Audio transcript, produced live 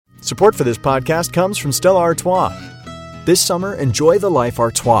Support for this podcast comes from Stella Artois. This summer, enjoy the life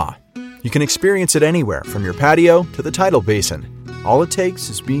Artois. You can experience it anywhere, from your patio to the tidal basin. All it takes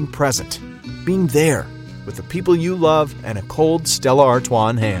is being present, being there, with the people you love and a cold Stella Artois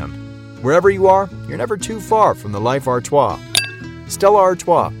in hand. Wherever you are, you're never too far from the life Artois. Stella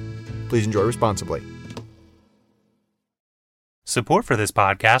Artois. Please enjoy responsibly. Support for this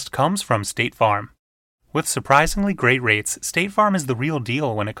podcast comes from State Farm. With surprisingly great rates, State Farm is the real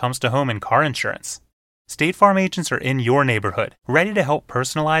deal when it comes to home and car insurance. State Farm agents are in your neighborhood, ready to help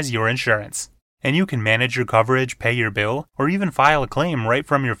personalize your insurance. And you can manage your coverage, pay your bill, or even file a claim right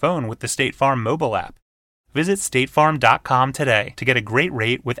from your phone with the State Farm mobile app. Visit statefarm.com today to get a great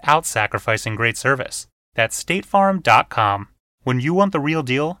rate without sacrificing great service. That's statefarm.com. When you want the real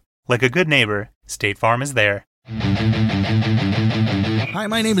deal, like a good neighbor, State Farm is there. Hi,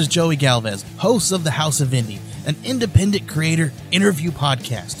 my name is Joey Galvez, host of The House of Indie, an independent creator interview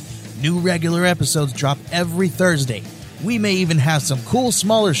podcast. New regular episodes drop every Thursday. We may even have some cool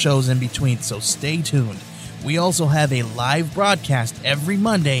smaller shows in between, so stay tuned. We also have a live broadcast every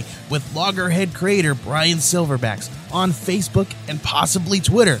Monday with Loggerhead creator Brian Silverbacks on Facebook and possibly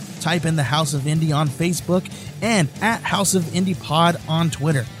Twitter. Type in The House of Indie on Facebook and at House of Indie Pod on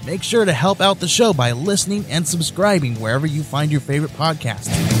Twitter. Make sure to help out the show by listening and subscribing wherever you find your favorite podcast.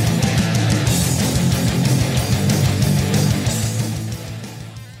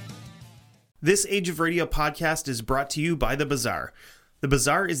 This Age of Radio podcast is brought to you by The Bazaar. The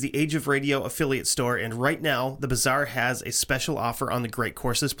Bazaar is the Age of Radio affiliate store, and right now, The Bazaar has a special offer on the Great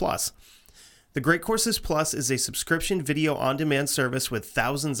Courses Plus. The Great Courses Plus is a subscription video on-demand service with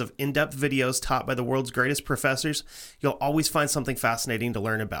thousands of in-depth videos taught by the world's greatest professors. You'll always find something fascinating to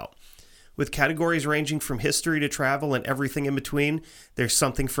learn about. With categories ranging from history to travel and everything in between, there's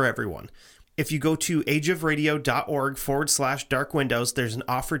something for everyone. If you go to ageofradio.org/dark windows, there's an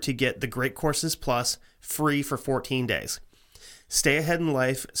offer to get the Great Courses Plus free for 14 days. Stay ahead in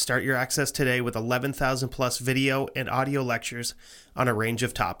life. Start your access today with 11,000 plus video and audio lectures on a range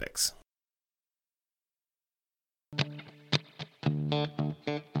of topics.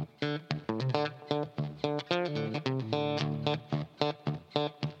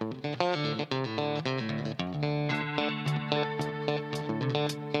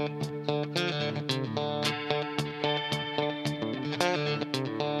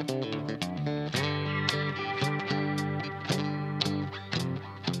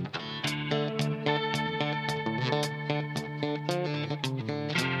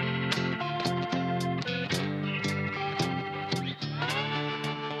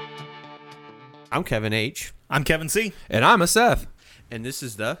 I'm Kevin H. I'm Kevin C. And I'm a Seth. And this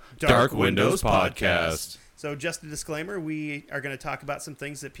is the Dark Windows Podcast. So just a disclaimer, we are going to talk about some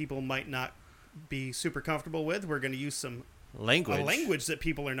things that people might not be super comfortable with. We're going to use some language that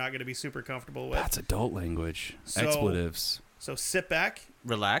people are not going to be super comfortable with. That's adult language. So- Expletives. So sit back,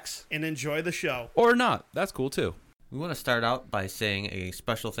 Relax. and enjoy the show. Or not. That's cool too. We want to start out by saying a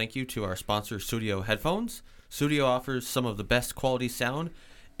special thank you to our sponsor, Studio Headphones. Studio offers some of the best quality sound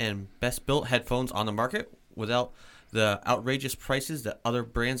and best built headphones on the market without the outrageous prices that other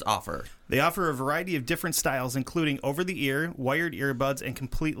brands offer. They offer a variety of different styles, including over-the-ear, wired earbuds, and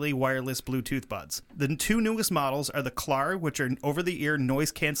completely wireless Bluetooth buds. The two newest models are the Klar, which are over-the-ear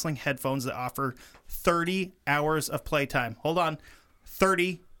noise-canceling headphones that offer 30 hours of playtime. Hold on.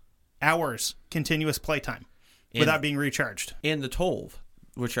 30 hours continuous playtime without being recharged. And the Tolv,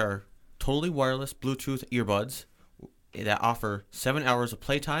 which are totally wireless Bluetooth earbuds that offer 7 hours of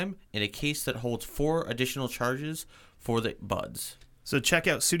playtime in a case that holds 4 additional charges for the buds. So check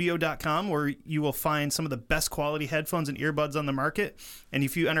out Studio.com, where you will find some of the best quality headphones and earbuds on the market. And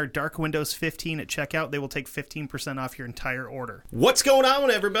if you enter Dark Windows 15 at checkout, they will take 15% off your entire order. What's going on,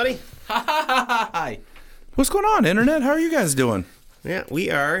 everybody? Hi. What's going on, Internet? How are you guys doing? Yeah,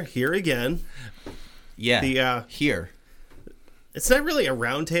 we are here again. Yeah, here. It's not really a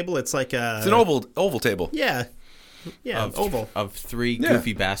round table. It's like a... It's an oval table. Yeah. Yeah, oval. Of 3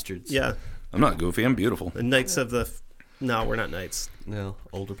 goofy bastards. Yeah. I'm not goofy. I'm beautiful. The Knights of the... No, we're not Knights. No,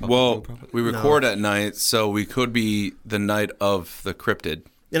 older Republic. Well, we record at night, so we could be the Knight of the Cryptid.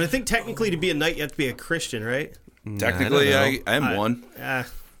 And I think technically to be a Knight, you have to be a Christian, right? Technically, I am one.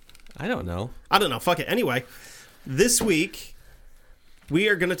 I don't know. I don't know. Fuck it. Anyway, this week, we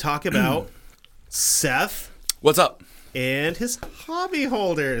are going to talk about Seth What's up? and his hobby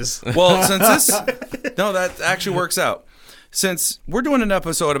holders. Well, since this... No, that actually works out. Since we're doing an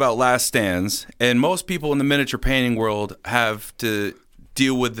episode about last stands, and most people in the miniature painting world have to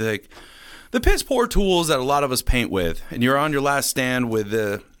deal with the piss poor tools that a lot of us paint with, and you're on your last stand with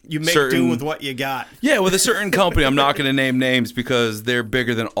the You make do with what you got. Yeah, with a certain company. I'm not going to name names because they're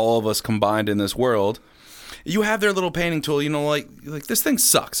bigger than all of us combined in this world. You have their little painting tool, like this thing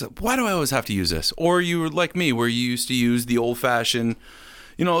sucks. Why do I always have to use this? Or you were like me, where you used to use the old-fashioned,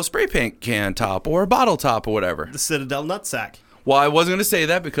 spray paint can top or a bottle top or whatever. The Citadel nutsack. Well, I wasn't going to say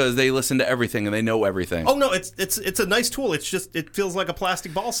that because they listen to everything and they know everything. Oh, no, it's a nice tool. It's just, it feels like a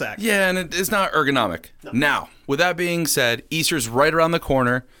plastic ball sack. Yeah, and it's not ergonomic. No. Now, with that being said, Easter's right around the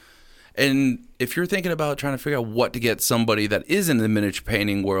corner. And if you're thinking about trying to figure out what to get somebody that is in the miniature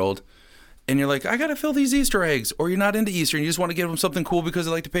painting world, and you're like, I got to fill these Easter eggs, or you're not into Easter and you just want to give them something cool because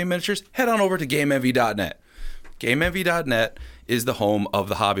they like to paint miniatures, head on over to GameEnvy.net. GameEnvy.net is the home of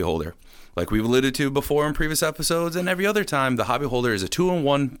the Hobby Holder. Like we've alluded to before in previous episodes and every other time, the Hobby Holder is a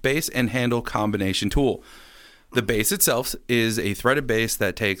 2-in-1 base and handle combination tool. The base itself is a threaded base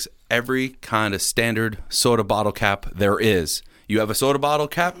that takes every kind of standard soda bottle cap there is. You have a soda bottle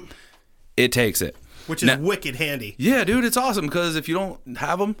cap, it takes it. Which is wicked handy. Yeah, dude, it's awesome because if you don't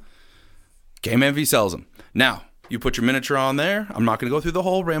have them, Game Envy sells them. Now, you put your miniature on there. I'm not going to go through the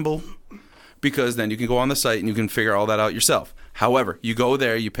whole ramble because then you can go on the site and you can figure all that out yourself. However, you go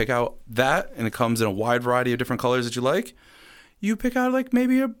there, you pick out that, and it comes in a wide variety of different colors that you like. You pick out like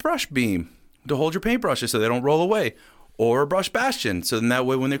maybe a brush beam to hold your paintbrushes so they don't roll away, or a brush bastion so then that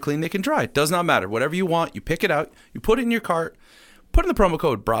way when they're clean they can dry. It does not matter. Whatever you want, you pick it out, you put it in your cart, put in the promo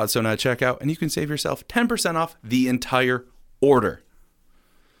code Broadstone at checkout, and you can save yourself 10% off the entire order.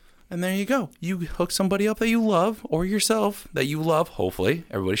 And there you go. You hook somebody up that you love, or yourself that you love. Hopefully,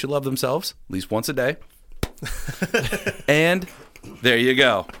 everybody should love themselves at least once a day. And there you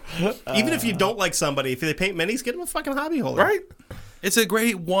go. Even if you don't like somebody, if they paint minis, get them a fucking Hobby Holder. Right? It's a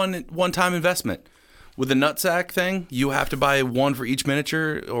great one-time investment. With the nutsack thing, you have to buy one for each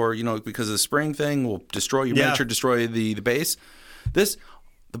miniature, or because of the spring thing will destroy your miniature, destroy the base.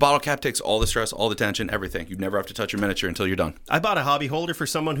 The bottle cap takes all the stress, all the tension, everything. You never have to touch your miniature until you're done. I bought a Hobby Holder for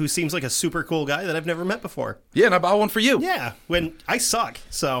someone who seems like a super cool guy that I've never met before. Yeah, and I bought one for you. Yeah, when I suck,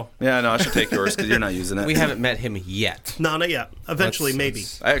 so. Yeah, no, I should take yours because you're not using it. We haven't met him yet. No, not yet. Eventually, maybe.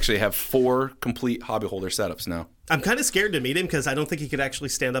 I actually have 4 complete Hobby Holder setups now. I'm kind of scared to meet him because I don't think he could actually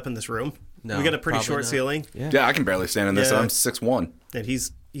stand up in this room. No, we got a pretty short not. ceiling. Yeah, I can barely stand in this. Yeah. I'm 6'1".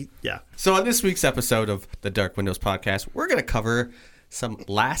 And yeah. So on this week's episode of the Dark Windows podcast, we're going to cover some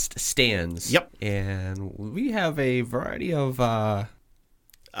last stands. Yep. And we have a variety of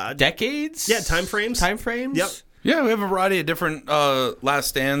decades. Yeah, time frames. Yep. Yeah, we have a variety of different last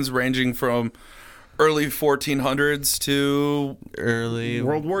stands ranging from early 1400s to early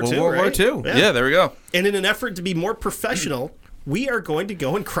World War II. World War II. Yeah, there we go. And in an effort to be more professional, we are going to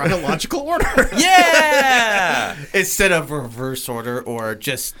go in chronological order. Yeah! Instead of reverse order or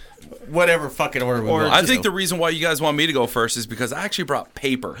just whatever fucking order we want. I think the reason why you guys want me to go first is because I actually brought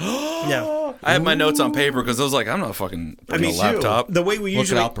paper. Yeah. I have my notes on paper because I was like, I'm not fucking bringing a laptop. The way we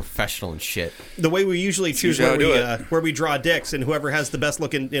usually Looking all professional and shit. The way we usually choose usually where we draw dicks, and whoever has the best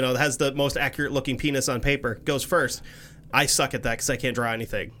looking, has the most accurate looking penis on paper goes first. I suck at that because I can't draw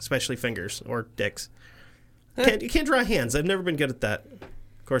anything, especially fingers or dicks. You can't draw hands. I've never been good at that.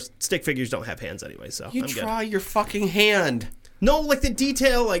 Of course, stick figures don't have hands anyway, so You I'm draw good. your fucking hand. No, like the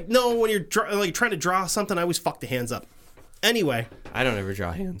detail, when you're trying to draw something, I always fuck the hands up. Anyway. I don't ever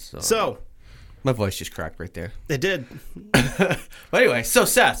draw hands. So. My voice just cracked right there. It did. But anyway, so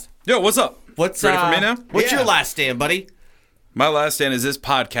Seth. Yo, what's up? What's ready for me now? What's your last stand, buddy? My last stand is this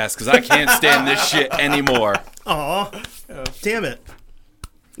podcast because I can't stand this shit anymore. Aw. Damn it.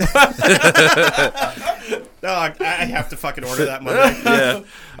 No, I have to fucking order that Monday. Yeah.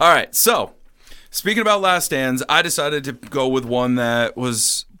 All right. So, speaking about last stands, I decided to go with one that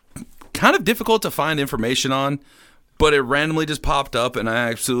was kind of difficult to find information on, but it randomly just popped up, and I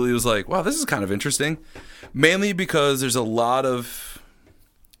absolutely was like, wow, this is kind of interesting. Mainly because there's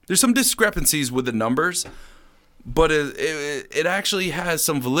some discrepancies with the numbers, but it actually has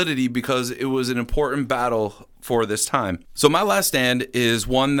some validity because it was an important battle for this time. So my last stand is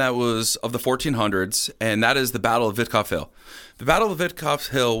one that was of the 1400s, and that is the Battle of Witkopf Hill. The Battle of Witkopf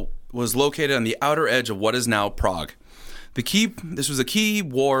Hill was located on the outer edge of what is now Prague. This was a key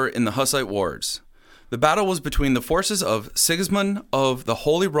war in the Hussite Wars. The battle was between the forces of Sigismund of the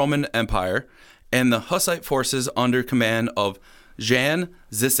Holy Roman Empire and the Hussite forces under command of Jan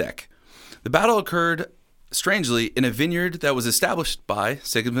Zizek. The battle occurred, strangely, in a vineyard that was established by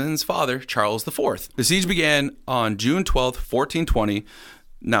Sigismund's father, Charles IV. The siege began on June 12, 1420.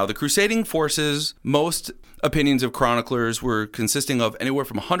 Now, the crusading forces, most opinions of chroniclers, were consisting of anywhere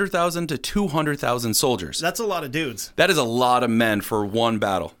from 100,000 to 200,000 soldiers. That's a lot of dudes. That is a lot of men for one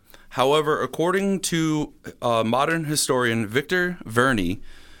battle. However, according to modern historian Victor Verney,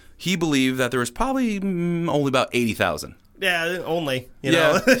 he believed that there was probably only about 80,000. Yeah, only. You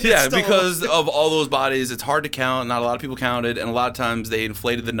Yeah, know? yeah, Still- because of all those bodies, it's hard to count. Not a lot of people counted, and a lot of times they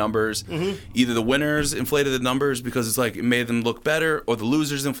inflated the numbers. Mm-hmm. Either the winners inflated the numbers because it's like it made them look better, or the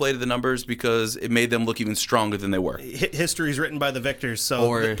losers inflated the numbers because it made them look even stronger than they were. history is written by the victors. So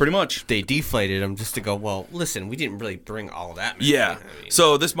Or Pretty much. they deflated them just to go, well, listen, we didn't really bring all that many. Yeah. I mean,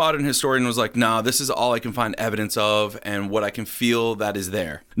 So this modern historian was like, nah, this is all I can find evidence of and what I can feel that is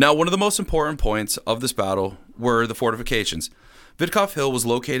there. Now, one of the most important points of this battle were the fortifications. Vidkov Hill was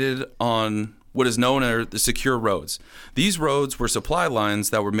located on what is known as the secure roads. These roads were supply lines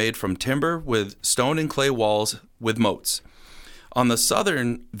that were made from timber with stone and clay walls with moats. On the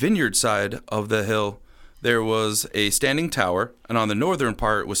southern vineyard side of the hill, there was a standing tower, and on the northern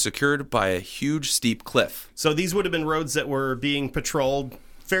part was secured by a huge steep cliff. So these would have been roads that were being patrolled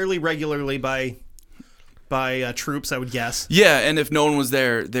fairly regularly by troops, I would guess. Yeah, and if no one was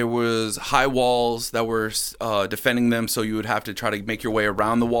there, there was high walls that were defending them, so you would have to try to make your way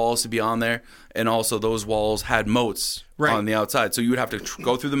around the walls to be on there. And also those walls had moats Right. on the outside, so you would have to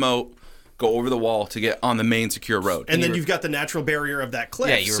go through the moat, go over the wall to get on the main secure road. And then you've got the natural barrier of that cliff.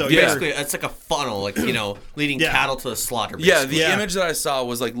 yeah, you were so basically, it's like a funnel, like, leading Yeah. cattle to the slaughter. Yeah, basically. the Yeah. image that I saw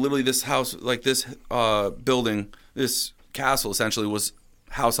was like literally this house, like this building, this castle essentially was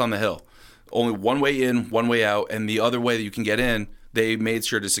house on the hill. Only one way in, one way out, and the other way that you can get in, they made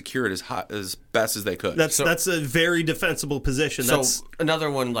sure to secure it as best as they could. That's a very defensible position. So That's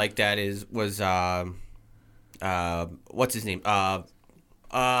another one like that was what's his name? I'm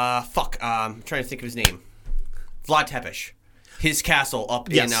trying to think of his name. Vlad Tepes. His castle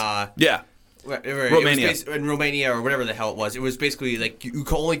up Yes. in yeah. Romania. in Romania or whatever the hell it was. It was basically like you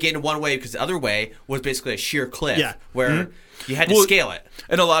could only get in one way because the other way was basically a sheer cliff Yeah. where you had to Well, scale it.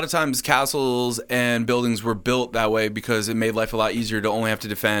 And a lot of times castles and buildings were built that way because it made life a lot easier to only have to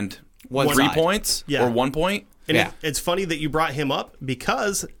defend One 3 side. points Yeah. or 1 point. and yeah. it's funny that you brought him up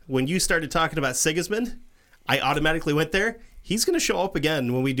because when you started talking about Sigismund, I automatically went there. He's going to show up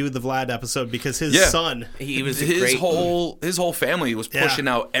again when we do the Vlad episode because his Yeah. son. He was a His great. whole family was Yeah. pushing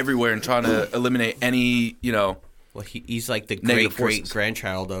out everywhere and trying to eliminate any, Well, he's like the Negative great forces.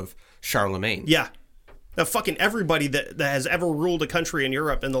 grandchild of Charlemagne. Yeah. Now, fucking everybody that has ever ruled a country in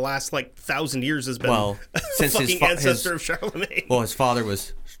Europe in the last 1,000 years has been Well, a since his fucking fa- ancestor of Charlemagne. Well, his father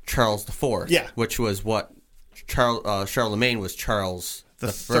was Charles IV. Yeah. Which was what Charlemagne was Charles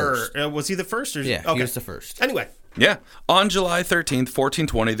the third. First. Was he the first? Or Yeah, okay. he was the first. Anyway, Yeah. On July 13th,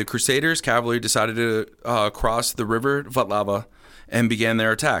 1420, the Crusaders' cavalry decided to cross the river Vltava and began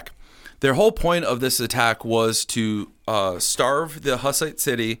their attack. Their whole point of this attack was to starve the Hussite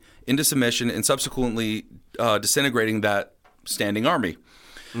city into submission and subsequently disintegrating that standing army.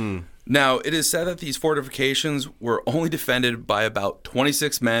 Now, it is said that these fortifications were only defended by about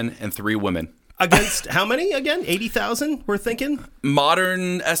 26 men and 3 women. against how many again? 80,000, we're thinking?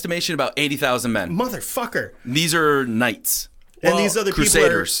 Modern estimation, about 80,000 men. Motherfucker. These are knights. And these other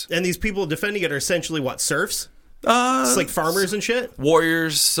Crusaders. people are, and these people defending it are essentially what, serfs? It's like farmers and shit?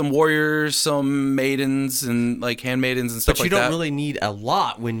 Warriors, some maidens, and like handmaidens and stuff But you like don't that. really need a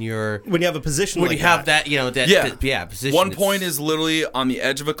lot when you're When you have a position when like you have that. Yeah. position. One It's- point is literally on the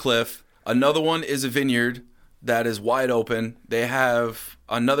edge of a cliff. Another one is a vineyard that is wide open. They have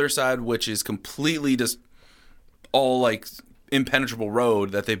another side which is completely just all like impenetrable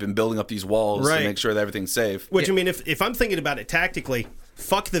road that they've been building up these walls Right. to make sure that everything's safe. Which, I mean, if I'm thinking about it tactically,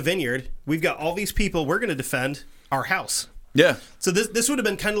 fuck the vineyard. We've got all these people. We're going to defend our house. Yeah. So this would have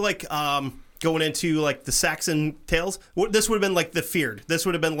been kind of like going into like the Saxon tales. This would have been like the feared. This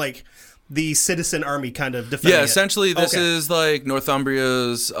would have been like the citizen army kind of defending Yeah, it. essentially, this Okay. is like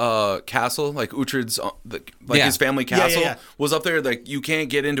Northumbria's castle, like Uhtred's, Yeah. his family Yeah, castle yeah. was up there. Like, you can't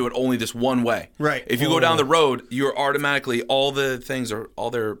get into it only this one way. Right. If you go down the road, you're automatically all the things are all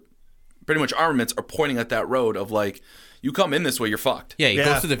their pretty much armaments are pointing at that road of like, you come in this way, you're fucked. Yeah, you Yeah.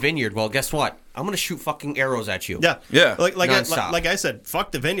 go through the vineyard. Well, guess what? I'm gonna shoot fucking arrows at you. Yeah, Yeah. Like Nonstop. I said,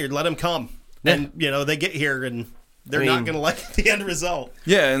 fuck the vineyard. Let them come, Yeah. and they get here and they're I not mean- going to like the end result.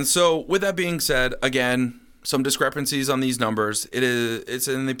 Yeah, and so with that being said, again, some discrepancies on these numbers. It's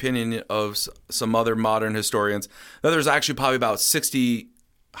in the opinion of some other modern historians that there's actually probably about 60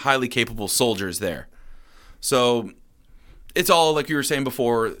 highly capable soldiers there. So it's all, like you were saying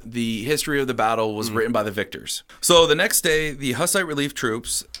before, the history of the battle was written by the victors. So the next day, the Hussite relief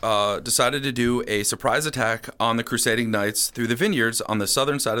troops decided to do a surprise attack on the crusading knights through the vineyards on the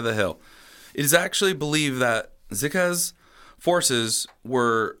southern side of the hill. It is actually believed that Zika's forces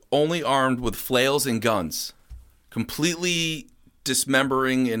were only armed with flails and guns, completely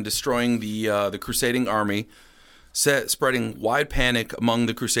dismembering and destroying the crusading army. spreading wide panic among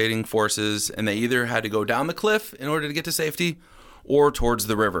the crusading forces, and they either had to go down the cliff in order to get to safety or towards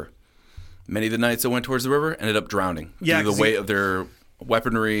the river. Many of the knights that went towards the river ended up drowning due to the weight of their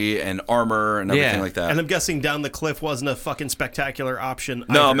weaponry and armor and everything like that. And I'm guessing down the cliff wasn't a fucking spectacular option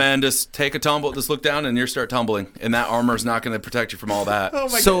either. No, man, just take a tumble, just look down and you start tumbling. And that armor is not going to protect you from all that. Oh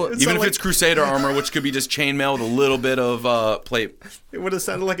my So, God. Even if it's Crusader armor, which could be just chainmail with a little bit of plate. It would have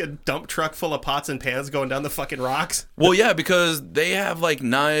sounded like a dump truck full of pots and pans going down the fucking rocks. Well, yeah, because they have like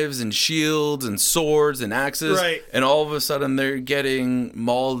knives and shields and swords and axes. Right. And all of a sudden they're getting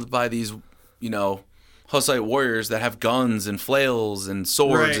mauled by these, Hussite warriors that have guns and flails and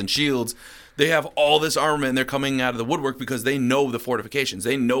swords and shields. They have all this armament and they're coming out of the woodwork because they know the fortifications.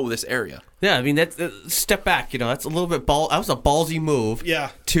 They know this area. Yeah, I mean, that's step back. That's a little bit that was a ballsy move. Yeah.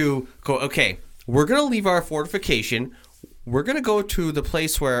 To go, okay, we're gonna leave our fortification. We're gonna go to the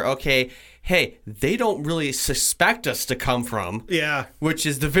place where, okay, hey, they don't really suspect us to come from. Yeah. Which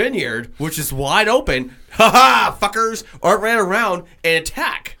is the vineyard, which is wide open. Ha ha, fuckers! Or ran around and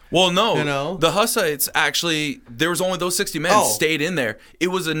attack. Well, no. The Hussites actually, there was only those 60 men stayed in there. It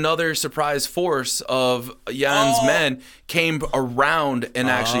was another surprise force of Jan's men came around and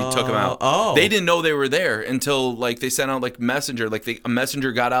actually took them out. They didn't know they were there until they sent out messenger. A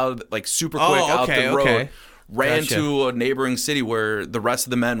messenger got out super quick out the road, ran to a neighboring city where the rest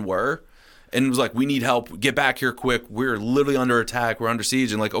of the men were. And it was like, we need help. Get back here quick. We're literally under attack. We're under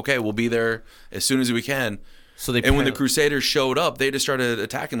siege. And okay, we'll be there as soon as we can. So when the Crusaders showed up, they just started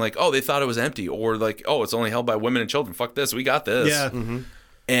attacking they thought it was empty. Or it's only held by women and children. Fuck this. We got this. Yeah. Mm-hmm.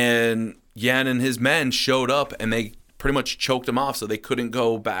 And Jan and his men showed up and they pretty much choked them off so they couldn't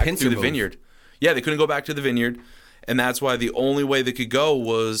go back through the vineyard. Yeah, they couldn't go back to the vineyard. And that's why the only way they could go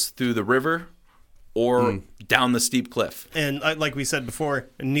was through the river or down the steep cliff. And like we said before,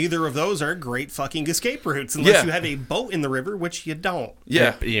 neither of those are great fucking escape routes unless you have a boat in the river, which you don't.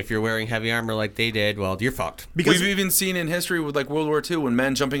 Yeah. If you're wearing heavy armor like they did, well, you're fucked. Because we've even seen in history with World War II when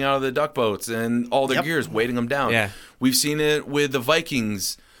men jumping out of the duck boats and all their gears weighting them down. Yeah. We've seen it with the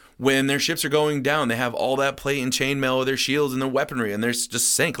Vikings when their ships are going down. They have all that plate and chainmail with their shields and their weaponry, and they're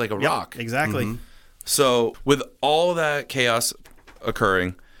just sink like a rock. Exactly. Mm-hmm. So with all that chaos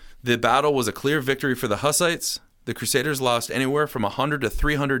occurring, the battle was a clear victory for the Hussites. The Crusaders lost anywhere from 100 to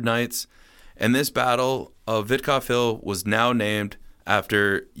 300 knights, and this battle of Witkopf Hill was now named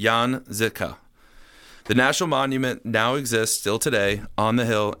after Jan Zitka. The national monument now exists still today on the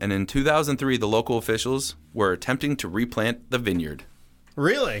hill, and in 2003, the local officials were attempting to replant the vineyard.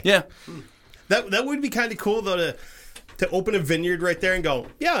 Really? Yeah. That would be kind of cool, though, to open a vineyard right there and go,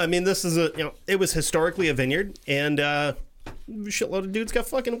 yeah, I mean, this is it was historically a vineyard, and a shitload of dudes got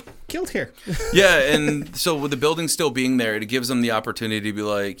fucking killed here. Yeah, and so with the building still being there, it gives them the opportunity to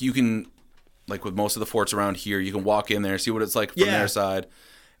be you can, with most of the forts around here, you can walk in there, see what it's like from their side.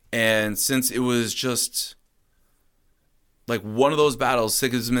 And since it was just one of those battles,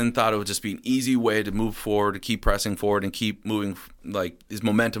 Sigismund thought it would just be an easy way to move forward, to keep pressing forward and keep moving, his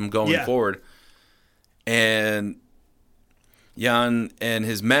momentum going forward. And Jan and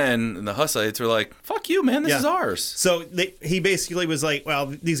his men and the Hussites were like, fuck you, man, this is ours. So he basically was like, well,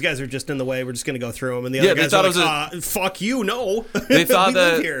 these guys are just in the way, we're just going to go through them. And the other guys were like, fuck you, no. They thought we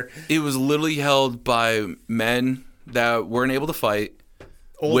that live here. It was literally held by men that weren't able to fight,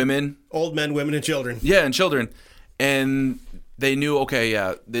 women. Old men, women, and children. Yeah, and children. And they knew, okay,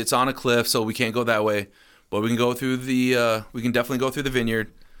 yeah, it's on a cliff, so we can't go that way. But we can go through we can definitely go through the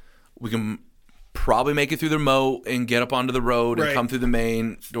vineyard. We can probably make it through the moat and get up onto the road and come through the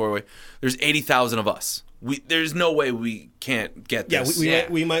main doorway. There's 80,000 of us. There's no way we can't get this. Yeah,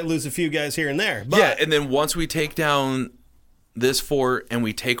 we might lose a few guys here and there. But yeah, and then once we take down this fort and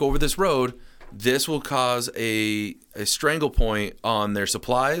we take over this road, this will cause a strangle point on their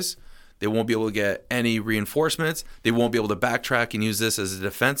supplies. They won't be able to get any reinforcements. They won't be able to backtrack and use this as a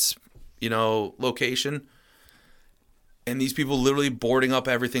defense, location. And these people literally boarding up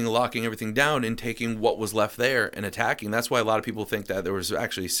everything, locking everything down, and taking what was left there and attacking. That's why a lot of people think that there was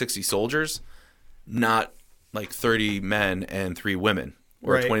actually 60 soldiers, not 30 men and 3 women.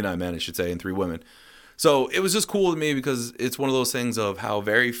 Or 29 men, I should say, and 3 women. So it was just cool to me because it's one of those things of how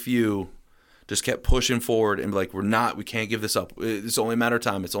very few just kept pushing forward and be we can't give this up. It's only a matter of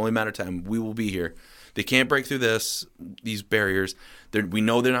time. It's only a matter of time. We will be here. They can't break through these barriers. We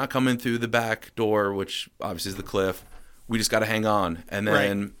know they're not coming through the back door, which obviously is the cliff. We just got to hang on. And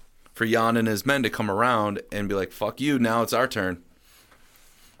then for Jan and his men to come around and be like, fuck you, now it's our turn.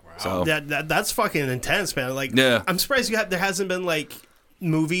 Wow. So that's fucking intense, man. I'm surprised there hasn't been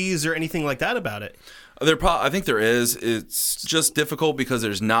movies or anything like that about it? I think there is. It's just difficult because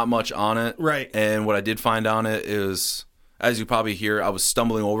there's not much on it. Right. And what I did find on it is, as you probably hear, I was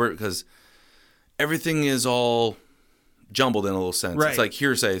stumbling over it because everything is all jumbled in a little sense. Right. It's like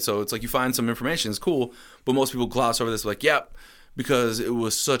hearsay. So it's like you find some information, it's cool, but most people gloss over this like, yep, because it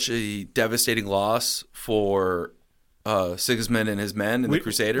was such a devastating loss for Sigismund and his men and the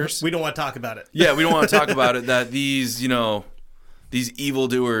Crusaders. We don't want to talk about it. Yeah, we don't want to talk about it, that these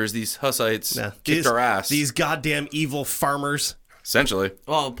evildoers, these Hussites, kicked our ass. These goddamn evil farmers. Essentially.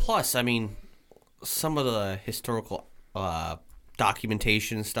 Well, plus, I mean, some of the historical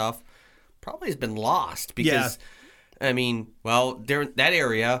documentation and stuff probably has been lost because, I mean, well, that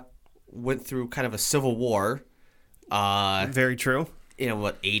area went through kind of a civil war. Very true.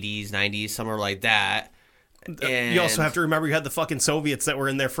 80s, 90s, somewhere like that. And you also have to remember you had the fucking Soviets that were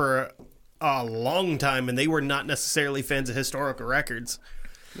in there for a long time, and they were not necessarily fans of historical records.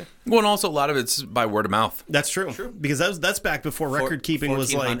 Well, and also a lot of it's by word of mouth. That's true. Because that's back before record keeping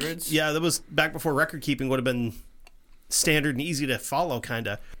was like... 1400s? Yeah, that was back before record keeping would have been standard and easy to follow, kind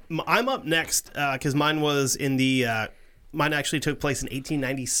of. I'm up next, because mine was in the... mine actually took place in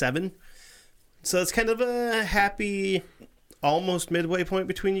 1897. So it's kind of a happy, almost midway point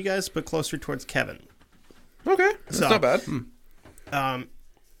between you guys, but closer towards Kevin. Okay, that's not bad. And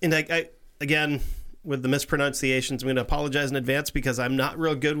I again, with the mispronunciations, I'm going to apologize in advance because I'm not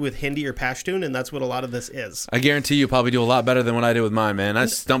real good with Hindi or Pashtun, and that's what a lot of this is. I guarantee you probably do a lot better than what I did with mine, man. I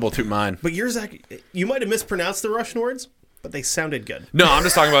stumbled through mine. But yours, you might have mispronounced the Russian words, but they sounded good. No, I'm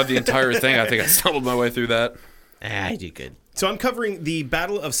just talking about the entire thing. I think I stumbled my way through that. I did good. So I'm covering the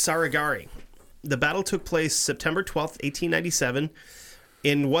Battle of Sarigari. The battle took place September 12th, 1897,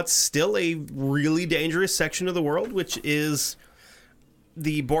 in what's still a really dangerous section of the world, which is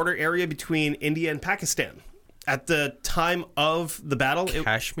the border area between India and Pakistan. At the time of the battle...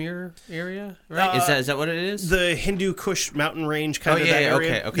 Kashmir area, right? Is that what it is? The Hindu Kush mountain range kind of that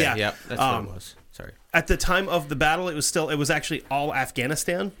area. Okay, yeah. That's what it was. Sorry. At the time of the battle, it was actually all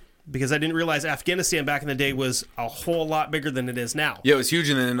Afghanistan, because I didn't realize Afghanistan back in the day was a whole lot bigger than it is now. Yeah, it was huge,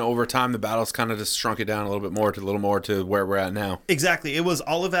 and then over time, the battles kind of just shrunk it down a little more to where we're at now. Exactly. It was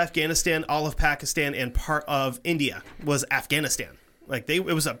all of Afghanistan, all of Pakistan, and part of India was Afghanistan. Like it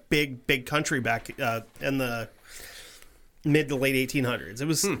was a big country back in the mid to late 1800s. It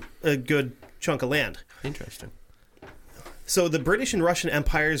was a good chunk of land. Interesting. So the British and Russian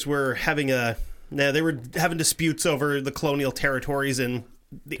empires were having disputes over the colonial territories and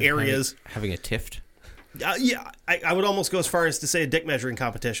the areas. Having a tift? Yeah, I would almost go as far as to say a dick measuring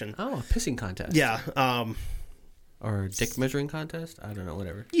competition. Oh, a pissing contest. Yeah. Or a dick measuring contest? I don't know,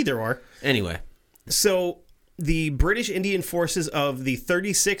 whatever. Either or. Anyway. So the British Indian forces of the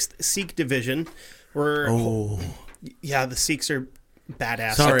 36th Sikh Division were... Oh. Yeah, the Sikhs are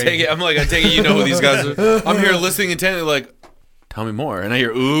badass. Sorry. I take it you know who these guys are. I'm here listening intently like, tell me more. And I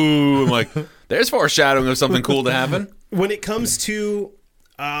hear, ooh. I'm like, there's foreshadowing of something cool to happen. When it comes to...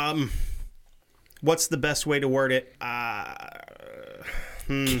 what's the best way to word it?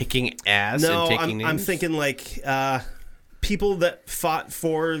 Kicking ass no, and taking names? I'm thinking like people that fought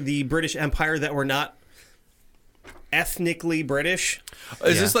for the British Empire that were not ethnically British.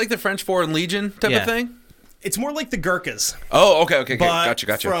 Is this like the French Foreign Legion type of thing? It's more like the Gurkhas. Oh, okay. But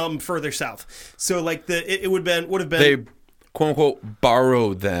Gotcha. from further south. So like it would have been they quote unquote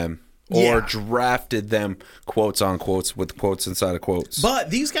borrowed them or drafted them, quotes on quotes with quotes inside of quotes. But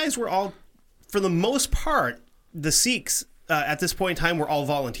these guys were all, for the most part, the Sikhs at this point in time were all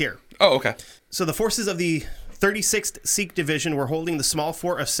volunteer. Oh, okay. So the forces of the 36th Sikh Division were holding the small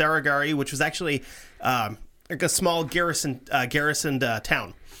fort of Sarigari, which was actually like a small garrisoned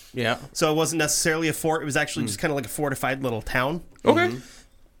town. Yeah. So it wasn't necessarily a fort. It was actually just kind of like a fortified little town. Okay. Mm-hmm.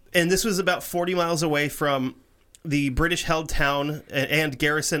 And this was about 40 miles away from the British-held town and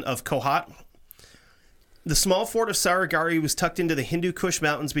garrison of Kohat. The small fort of Sarigari was tucked into the Hindu Kush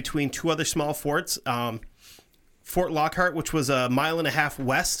Mountains between two other small forts, Fort Lockhart, which was 1.5 miles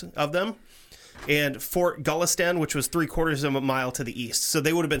west of them, and Fort Gulistan, which was 3/4 of a mile to the east. So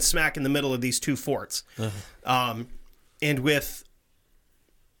they would have been smack in the middle of these two forts. Uh-huh. And with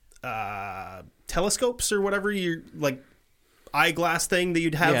telescopes or whatever, your like eyeglass thing that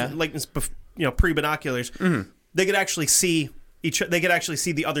you'd have, like pre-binoculars, they could actually see They could actually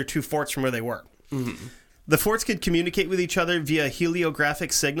see the other two forts from where they were. Mm-hmm. The forts could communicate with each other via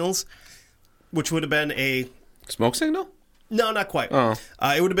heliographic signals, which would have been a smoke signal. No, not quite. Oh.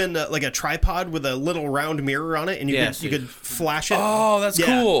 It would have been like a tripod with a little round mirror on it, and you could flash it. Oh, that's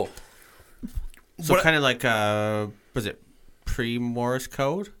cool. So kind of like, was it pre-Morse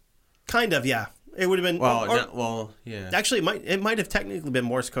code? Kind of, yeah. It would have been yeah. Actually, it might have technically been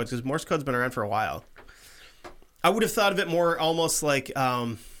Morse code because Morse code's been around for a while. I would have thought of it more almost like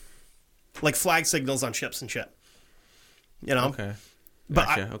flag signals on ships and shit. You know? Okay.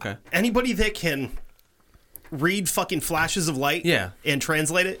 But Okay. Anybody that can read fucking flashes of light and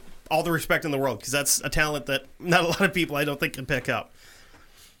translate it, all the respect in the world, because that's a talent that not a lot of people I don't think can pick up.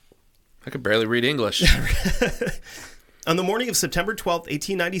 I could barely read English. On the morning of September 12th,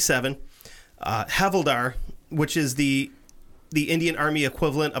 1897, Havildar, which is the Indian Army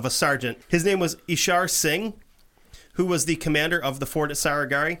equivalent of a sergeant, his name was Ishar Singh, who was the commander of the fort at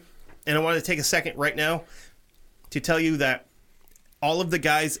Sarigari. And I wanted to take a second right now to tell you that all of the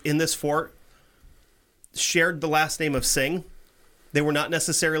guys in this fort shared the last name of Singh. They were not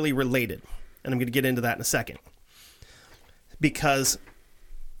necessarily related. And I'm going to get into that in a second. Because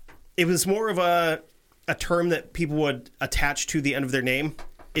it was more of a term that people would attach to the end of their name.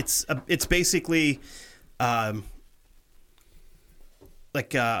 It's basically like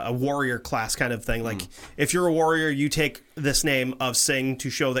a warrior class kind of thing. Like if you're a warrior, you take this name of Singh to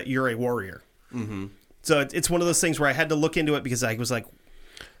show that you're a warrior. Mm-hmm. So it's one of those things where I had to look into it because I was like,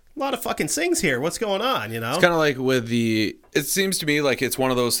 a lot of fucking Singhs here. What's going on? You know, it's kind of like with it seems to me like it's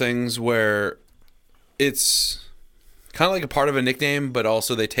one of those things where it's kind of like a part of a nickname, but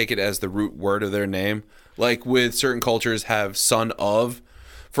also they take it as the root word of their name. Like with certain cultures have son of,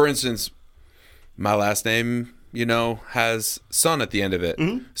 for instance, my last name, has son at the end of it.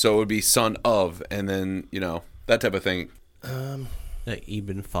 Mm-hmm. So it would be son of, and then, that type of thing. Like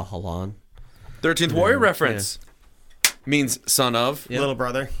Ibn Fahlan. 13th Warrior reference. Yeah. Means son of. Yep. Little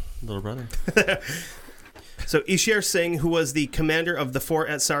brother. So Ishar Singh, who was the commander of the fort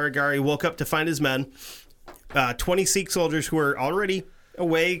at Sarigari, woke up to find his men, 20 Sikh soldiers who were already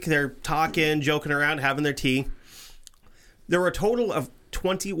awake. They're talking, joking around, having their tea. There were a total of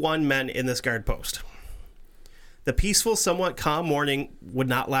 21 men in this guard post. The peaceful, somewhat calm morning would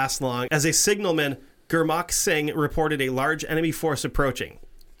not last long, as a signalman, Gurmukh Singh, reported a large enemy force approaching.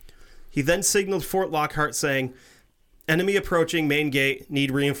 He then signaled Fort Lockhart, saying, "Enemy approaching, main gate, need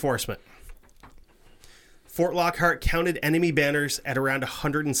reinforcement." Fort Lockhart counted enemy banners at around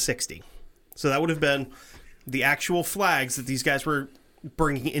 160. So that would have been the actual flags that these guys were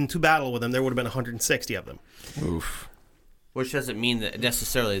bringing into battle with them. There would have been 160 of them. Oof. Which doesn't mean that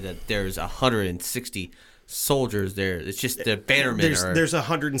necessarily that there's 160 soldiers there. It's just the bannermen. There's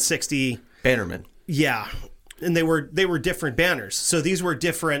 160 bannermen. Yeah, and they were different banners. So these were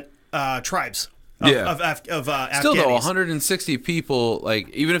different tribes. Of Afghanis. Still though, 160 people, like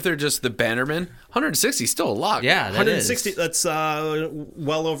even if they're just the bannermen, 160 is still a lot. Yeah, that 160. Is. That's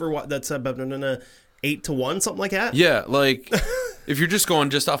well over what? That's 8 to 1, something like that. Yeah, like if you're just going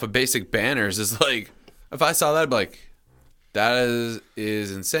just off of basic banners, it's like if I saw that, I'd be like, that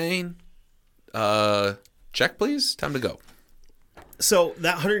is insane. Check, please. Time to go. So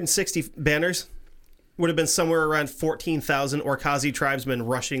that 160 banners would have been somewhere around 14,000 Orkazi tribesmen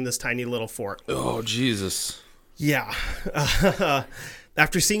rushing this tiny little fort. Oh, Jesus. Yeah.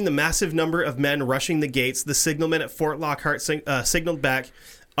 After seeing the massive number of men rushing the gates, the signalman at Fort Lockhart signaled back,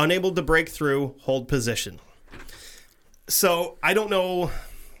 unable to break through, hold position. So I don't know,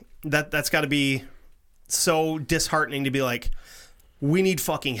 that's got to be so disheartening to be like, we need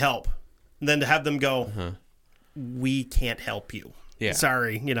fucking help. And then to have them go, we can't help you. Yeah.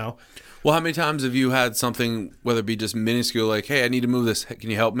 Sorry, Well, how many times have you had something, whether it be just minuscule, like, hey, I need to move this.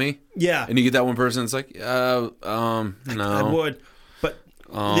 Can you help me? Yeah. And you get that one person, it's like, no. I would. But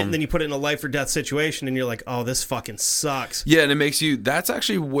then you put it in a life or death situation and you're like, oh, this fucking sucks. Yeah, and it makes you, that's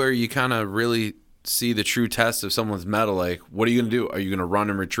actually where you kind of really see the true test of someone's mettle. Like, what are you going to do? Are you going to run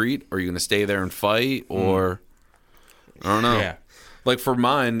and retreat? Or are you going to stay there and fight? Or, I don't know. Yeah. Like for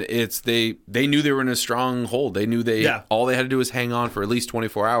mine, it's they knew they were in a strong hold. They knew all they had to do was hang on for at least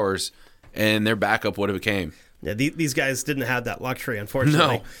 24 hours, and their backup would have came. Yeah, these guys didn't have that luxury,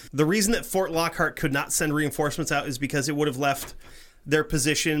 unfortunately. No. The reason that Fort Lockhart could not send reinforcements out is because it would have left their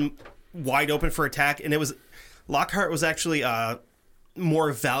position wide open for attack, and Lockhart was actually a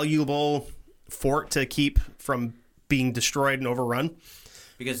more valuable fort to keep from being destroyed and overrun.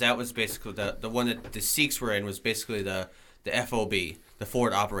 Because that was basically the one that the Sikhs were in was basically the FOB, the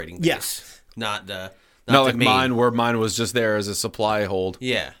forward operating base. Yes. Not the like main. mine, where mine was just there as a supply hold.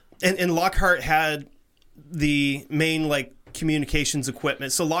 Yeah. And Lockhart had the main, like, communications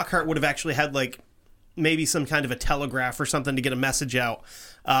equipment. So Lockhart would have actually had, like, maybe some kind of a telegraph or something to get a message out.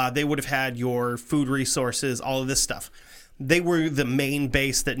 They would have had your food resources, all of this stuff. They were the main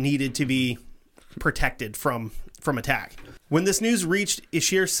base that needed to be protected from attack. When this news reached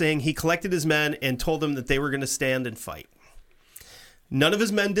Ishar Singh, he collected his men and told them that they were going to stand and fight. None of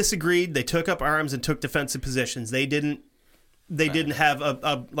his men disagreed. They took up arms and took defensive positions. They didn't have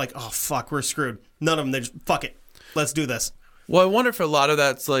a like, oh, fuck, we're screwed. None of them. They just, fuck it. Let's do this. Well, I wonder if a lot of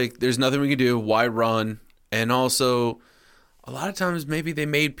that's like, there's nothing we can do. Why run? And also, a lot of times maybe they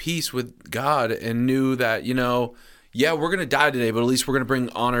made peace with God and knew that, yeah, we're going to die today, but at least we're going to bring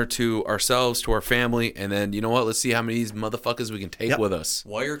honor to ourselves, to our family. And then, you know what? Let's see how many of these motherfuckers we can take with us.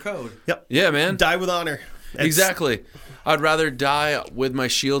 Warrior code. Yep. Yeah, man. Die with honor. Exactly. I'd rather die with my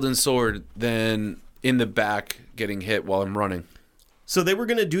shield and sword than in the back getting hit while I'm running. So they were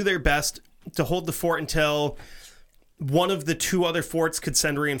going to do their best to hold the fort until one of the two other forts could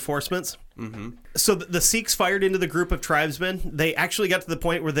send reinforcements. Mm-hmm. So the Sikhs fired into the group of tribesmen. They actually got to the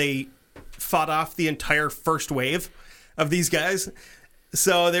point where they fought off the entire first wave of these guys.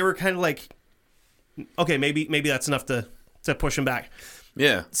 So they were kind of like, okay, maybe that's enough to push them back.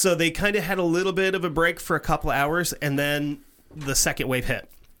 Yeah. So they kind of had a little bit of a break for a couple of hours, and then the second wave hit.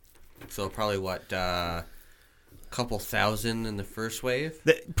 So probably what, couple thousand in the first wave?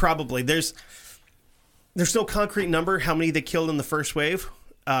 Probably. There's no concrete number how many they killed in the first wave.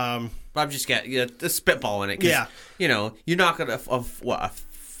 I'm just getting the spitballing it. Yeah. You're not going to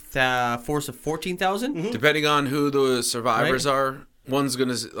a force of 14,000? Mm-hmm. Depending on who the survivors are, one's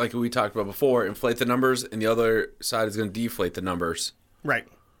going to, like we talked about before, inflate the numbers, and the other side is going to deflate the numbers. Right.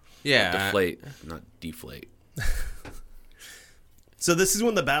 Yeah. Deflate, not deflate. So this is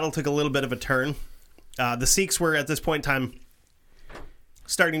when the battle took a little bit of a turn. The Sikhs were, at this point in time,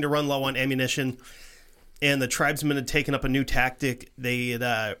 starting to run low on ammunition, and the tribesmen had taken up a new tactic. They'd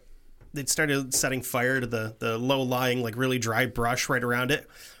started setting fire to the low-lying, like really dry brush right around it,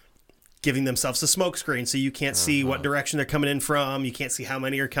 giving themselves a smoke screen so you can't see what direction they're coming in from. You can't see how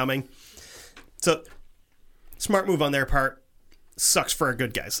many are coming. So, smart move on their part. Sucks for our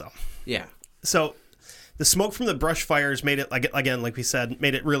good guys, though. Yeah. So, the smoke from the brush fires made it, like we said,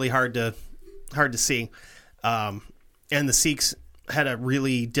 made it really hard to see. And the Sikhs had a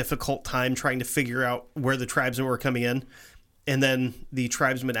really difficult time trying to figure out where the tribesmen were coming in. And then the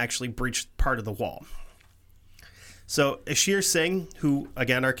tribesmen actually breached part of the wall. So Ashir Singh, who,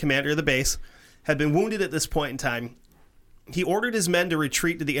 again, our commander of the base, had been wounded at this point in time. He ordered his men to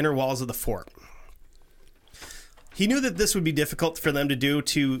retreat to the inner walls of the fort. He knew that this would be difficult for them to do,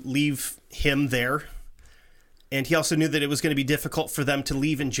 to leave him there. And he also knew that it was going to be difficult for them to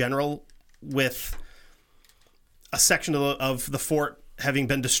leave in general with a section of the fort having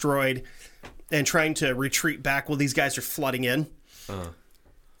been destroyed and trying to retreat back while these guys are flooding in.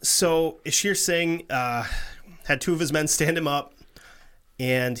 So Ashir Singh had two of his men stand him up,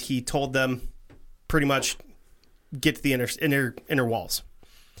 and he told them pretty much get to the inner walls.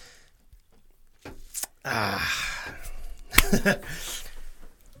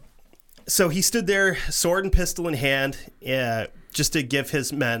 So he stood there, sword and pistol in hand, just to give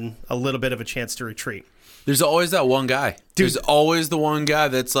his men a little bit of a chance to retreat. There's always that one guy. Dude. There's always the one guy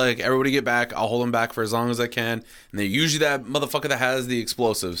that's like, everybody get back. I'll hold them back for as long as I can. And they're usually that motherfucker that has the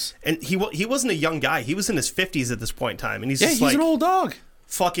explosives. And he wasn't a young guy. He was in his 50s at this point in time. And he's He's an old dog.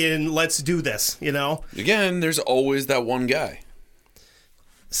 Fucking let's do this, Again, there's always that one guy.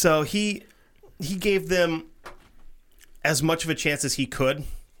 So he gave them as much of a chance as he could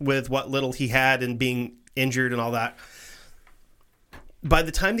with what little he had and being injured and all that. By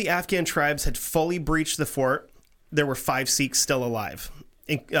the time the Afghan tribes had fully breached the fort, there were 5 Sikhs still alive,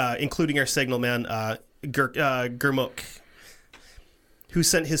 including our signalman, Gurmukh, who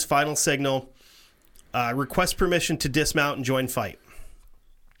sent his final signal, request permission to dismount and join fight.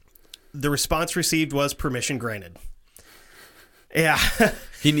 The response received was permission granted. Yeah.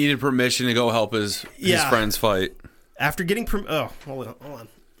 He needed permission to go help his friends fight. After getting hold on.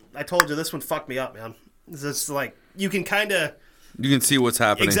 I told you this one fucked me up, man. It's like, you can kind of... You can see what's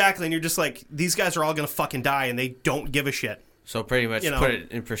happening. Exactly, and you're just like, these guys are all going to fucking die, and they don't give a shit. So pretty much put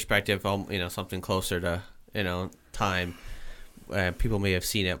it in perspective, something closer to, time. People may have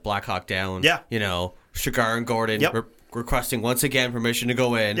seen it. Black Hawk Down. Yeah. Sugar and Gordon requesting once again permission to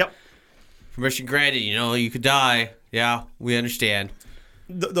go in. Yep. Permission granted. You could die. Yeah, we understand.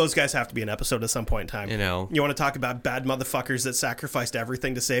 Those guys have to be an episode at some point in time. You want to talk about bad motherfuckers that sacrificed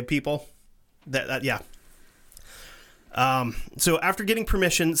everything to save people? Yeah. So after getting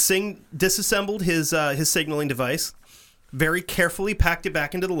permission, Singh disassembled his signaling device, very carefully packed it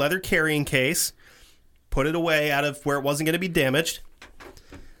back into the leather carrying case, put it away out of where it wasn't going to be damaged,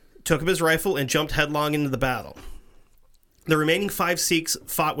 took up his rifle, and jumped headlong into the battle. The remaining 5 Sikhs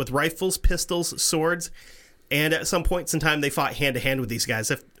fought with rifles, pistols, swords, and at some points in time they fought hand-to-hand with these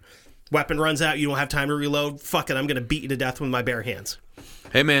guys. Weapon runs out, you don't have time to reload. Fuck it, I'm going to beat you to death with my bare hands.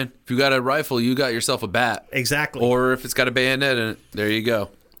 Hey, man, if you got a rifle, you got yourself a bat. Exactly. Or if it's got a bayonet in it, there you go.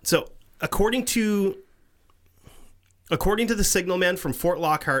 So, according to the signalman from Fort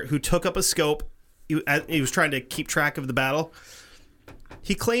Lockhart, who took up a scope, he was trying to keep track of the battle.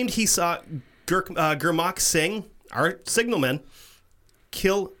 He claimed he saw Gurmukh Singh, our signalman,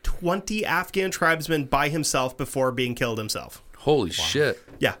 kill 20 Afghan tribesmen by himself before being killed himself. Holy shit.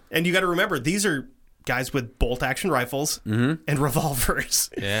 Yeah, and you got to remember, these are guys with bolt-action rifles and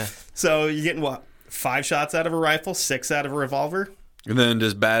revolvers. Yeah. So you're getting, what, 5 shots out of a rifle, 6 out of a revolver? And then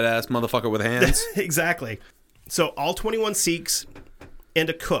this badass motherfucker with hands. Exactly. So all 21 Sikhs and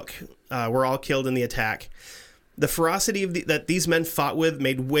a cook were all killed in the attack. The ferocity that these men fought with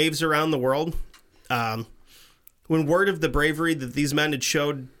made waves around the world. When word of the bravery that these men had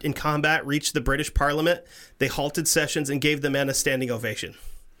showed in combat reached the British Parliament, they halted sessions and gave the men a standing ovation.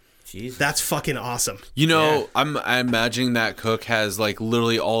 Jesus. That's fucking awesome. You know, I'm imagining that cook has like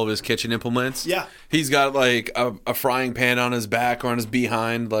literally all of his kitchen implements. Yeah. He's got like a frying pan on his back or on his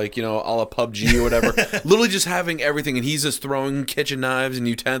behind, like, you know, a la PUBG or whatever. Literally just having everything, and he's just throwing kitchen knives and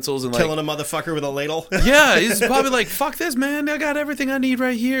utensils and like Killing a motherfucker with a ladle. Yeah, he's probably like, fuck this, man. I got everything I need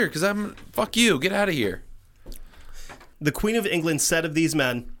right here because fuck you. Get out of here. The Queen of England said of these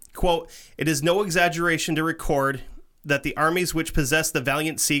men, quote, "It is no exaggeration to record that the armies which possess the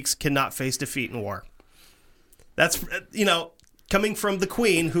valiant Sikhs cannot face defeat in war." That's, you know, coming from the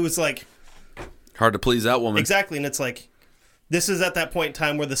Queen, who is like... Hard to please that woman. Exactly, and it's like, this is at that point in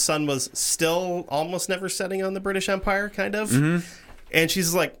time where the sun was still almost never setting on the British Empire, kind of. Mm-hmm. And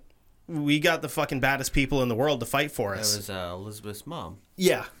she's like, we got the fucking baddest people in the world to fight for us. That was Elizabeth's mom.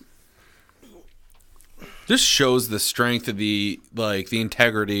 Yeah. Just shows the strength of the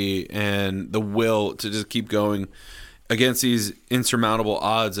integrity and the will to just keep going against these insurmountable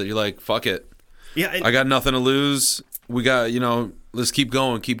odds that you're like, fuck it. Yeah. I got nothing to lose. We got, you know, let's keep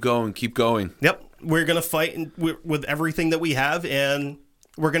going, keep going, keep going. Yep. We're going to fight with everything that we have, and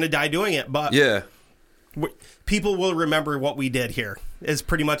we're going to die doing it. But yeah, people will remember what we did here, is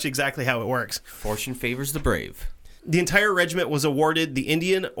pretty much exactly how it works. Fortune favors the brave. The entire regiment was awarded the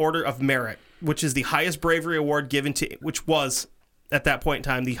Indian Order of Merit, which is the highest bravery award given to, which was, at that point in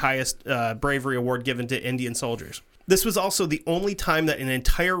time, the highest bravery award given to Indian soldiers. This was also the only time that an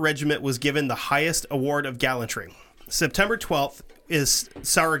entire regiment was given the highest award of gallantry. September 12th is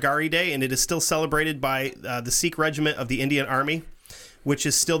Sarigari Day, and it is still celebrated by the Sikh Regiment of the Indian Army, which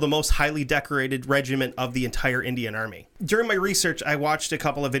is still the most highly decorated regiment of the entire Indian Army. During my research, I watched a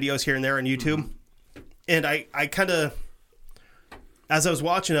couple of videos here and there on YouTube, and I kind of, as I was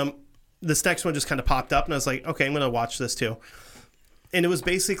watching them, this next one just kind of popped up, and I was like, okay, I'm going to watch this too. And it was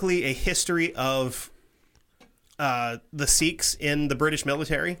basically a history of the Sikhs in the British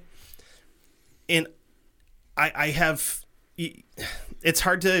military. And I have, it's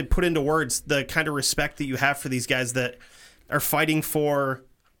hard to put into words the kind of respect that you have for these guys that are fighting for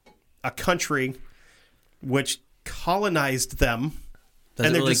a country which colonized them.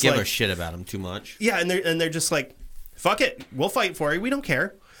 Doesn't and really give a shit about them too much. Yeah, and they're just like, fuck it, we'll fight for you. We don't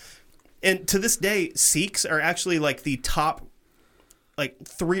care. And to this day, Sikhs are actually like the top, like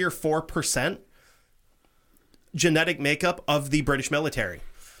 3 or 4% genetic makeup of the British military.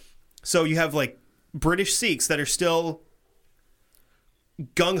 So you have like British Sikhs that are still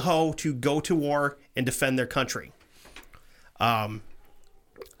gung-ho to go to war and defend their country. I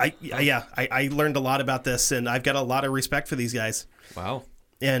learned a lot about this, and I've got a lot of respect for these guys. Wow.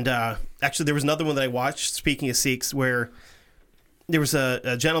 And actually, there was another one that I watched, speaking of Sikhs, where there was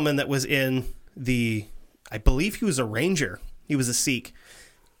a gentleman that was in I believe he was a ranger. He was a Sikh.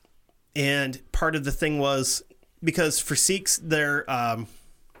 And part of the thing was, because for Sikhs, their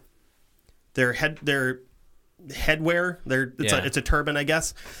headwear, it's a turban, I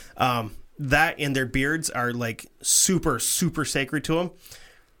guess. That and their beards are like super, super sacred to him.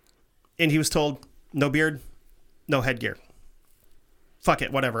 And he was told, no beard, no headgear. Fuck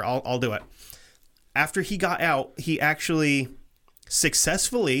it, whatever, I'll do it. After he got out, he actually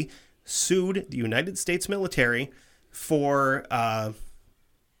successfully sued the United States military for, I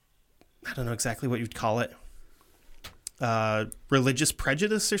don't know exactly what you'd call it, religious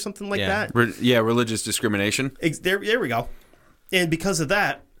prejudice or something like that. Religious discrimination. There we go. And because of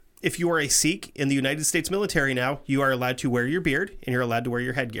that, if you are a Sikh in the United States military now, you are allowed to wear your beard and you're allowed to wear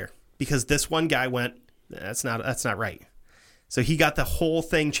your headgear. Because this one guy went, that's not right. So he got the whole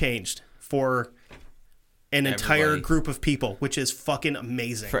thing changed for an entire group of people, which is fucking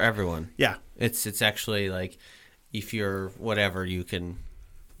amazing. For everyone. Yeah. It's actually like, if you're whatever, you can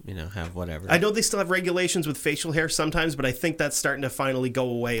have whatever. I know they still have regulations with facial hair sometimes, but I think that's starting to finally go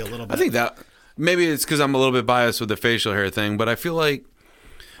away a little bit. I think that maybe it's because I'm a little bit biased with the facial hair thing, but I feel like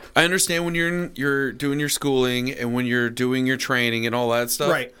I understand when you're doing your schooling and when you're doing your training and all that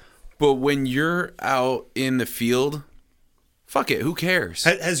stuff. Right. But when you're out in the field, fuck it, who cares?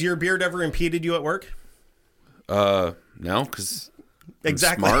 Has your beard ever impeded you at work? No, because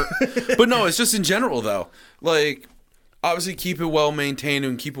Exactly. smart. But no, it's just in general though. Like, obviously keep it well maintained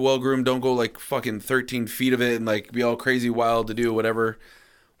and keep it well groomed. Don't go like fucking 13 feet of it and like be all crazy wild to do whatever.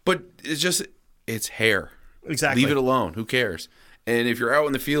 But it's hair. Exactly. Leave it alone. Who cares? And if you're out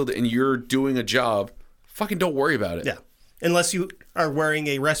in the field and you're doing a job, fucking don't worry about it. Yeah. Unless you are wearing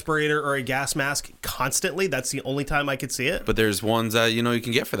a respirator or a gas mask constantly, that's the only time I could see it. But there's ones that you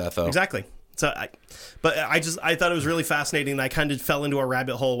can get for that though. Exactly. So, I thought it was really fascinating. And I kind of fell into a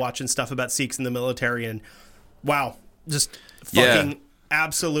rabbit hole watching stuff about Sikhs in the military, and wow, just fucking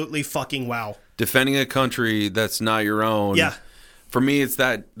absolutely fucking wow. Defending a country that's not your own. Yeah. For me, it's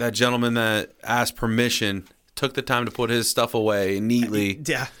that gentleman that asked permission, took the time to put his stuff away neatly.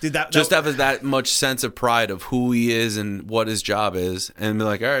 Yeah, dude, that have that much sense of pride of who he is and what his job is, and be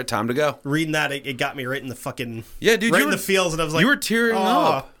like, all right, time to go. reading that, it got me right in the fucking dude, right in the feels, and I was like, you were tearing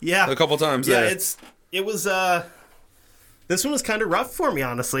up, yeah, a couple times. Yeah, there. it was this one was kind of rough for me,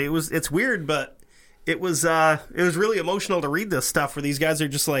 honestly. It's weird, but it was really emotional to read this stuff where these guys are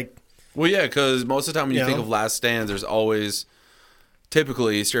just like, well, yeah, because most of the time when you think of last stands, there's always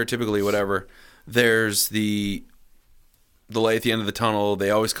stereotypically, whatever. There's the light at the end of the tunnel.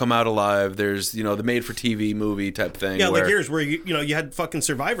 They always come out alive. There's the made-for-TV movie type thing. Yeah, like yours, where you had fucking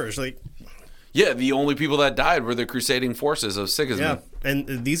survivors. Like, yeah, the only people that died were the crusading forces of Sikhism. Yeah,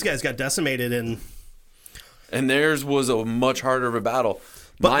 and these guys got decimated, and theirs was a much harder of a battle.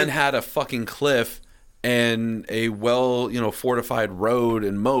 Mine had a fucking cliff and a fortified road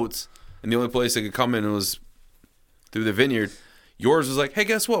and moats, and the only place they could come in was through the vineyard. Yours was like, hey,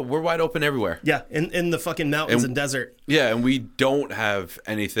 guess what? We're wide open everywhere. Yeah, in the fucking mountains and desert. Yeah, and we don't have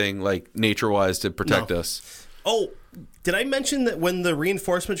anything like nature-wise to protect us. Oh, did I mention that when the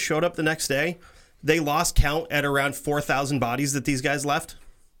reinforcements showed up the next day, they lost count at around 4,000 bodies that these guys left?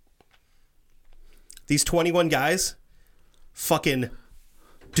 These 21 guys fucking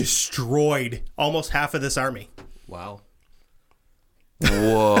destroyed almost half of this army. Wow.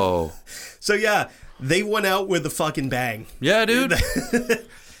 Whoa. So, yeah, they went out with a fucking bang. Yeah, dude.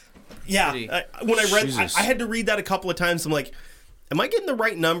 Yeah. When I read, I had to read that a couple of times. I'm like, am I getting the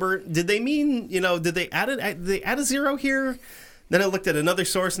right number? Did they mean, did they add a zero here? Then I looked at another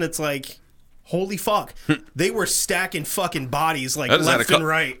source and it's like, holy fuck. They were stacking fucking bodies like left and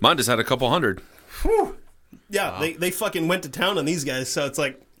right. Mine just had a couple hundred. Whew. Yeah, wow. They fucking went to town on these guys. So it's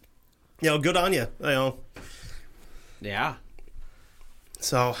like, good on you. Yeah.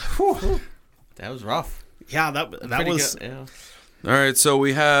 So, whew. That was rough. Yeah, that was. Good, yeah. All right, so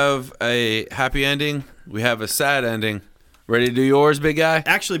we have a happy ending. We have a sad ending. Ready to do yours, big guy?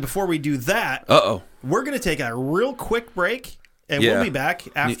 Actually, before we do that, we're going to take a real quick break, and we'll be back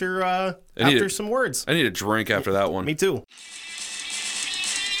after some words. I need a drink after that one. Me too.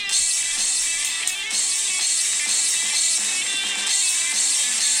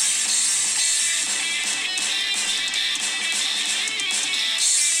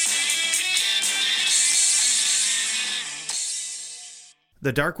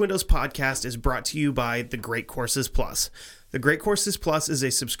 The Dark Windows podcast is brought to you by The Great Courses Plus. The Great Courses Plus is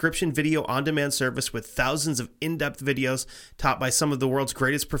a subscription video on-demand service with thousands of in-depth videos taught by some of the world's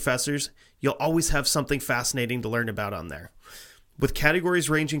greatest professors. You'll always have something fascinating to learn about on there. With categories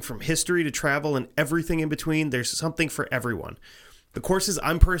ranging from history to travel and everything in between, there's something for everyone. The courses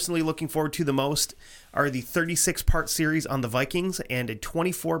I'm personally looking forward to the most are the 36-part series on the Vikings and a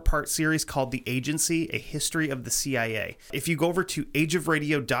 24-part series called The Agency, A History of the CIA. If you go over to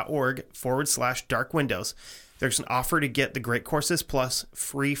ageofradio.org/Dark Windows, there's an offer to get the Great Courses Plus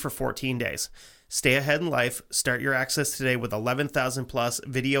free for 14 days. Stay ahead in life. Start your access today with 11,000 plus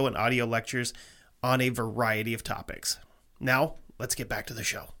video and audio lectures on a variety of topics. Now, let's get back to the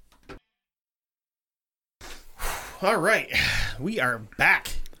show. All right, we are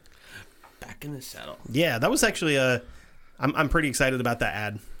back. Back in the saddle. Yeah, that was actually I'm pretty excited about that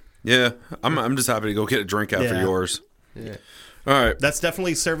ad. Yeah, I'm just happy to go get a drink after yours. Yeah. All right. That's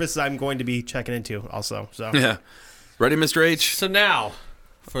definitely service I'm going to be checking into also. So yeah. Ready, Mr. H? So now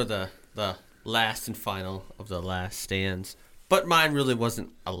for the last and final of the last stands. But mine really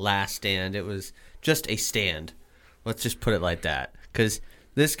wasn't a last stand. It was just a stand. Let's just put it like that. Because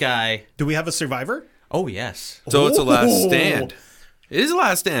this guy... Do we have a survivor? Oh, yes. So it's a last stand. It is a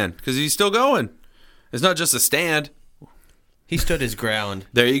last stand because he's still going. It's not just a stand. He stood his ground.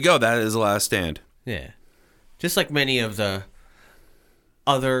 There you go. That is the last stand. Yeah. Just like many of the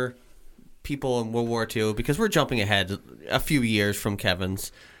other people in World War II, because we're jumping ahead a few years from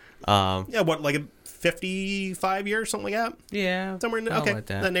Kevin's. Yeah, what, like a 55 years, something like that? Yeah. Somewhere in something okay, like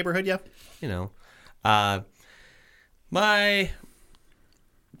that. that neighborhood, yeah. You know. My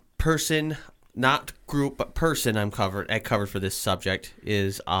person, not group, but person I covered for this subject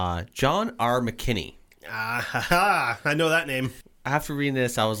is John R. McKinney. I know that name. After reading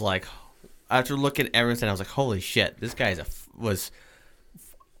this, I was like, after looking at everything, I was like, holy shit, this guy was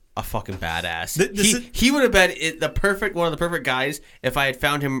a fucking badass. He would have been one of the perfect guys if I had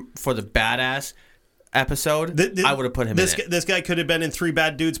found him for the badass episode. I would have put him in it. This guy could have been in 3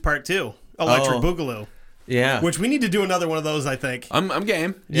 Bad Dudes Part 2, Electric Boogaloo. Yeah. Which we need to do another one of those, I think. I'm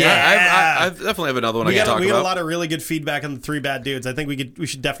game. Yeah. I definitely have another one I can talk about. We got a lot of really good feedback on the 3 Bad Dudes. I think we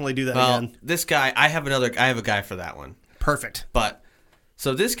should definitely do that again. This guy, I have a guy for that one. Perfect. But,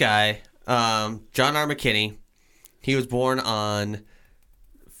 so this guy, John R. McKinney, he was born on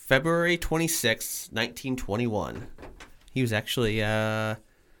February 26, 1921. He was actually, let's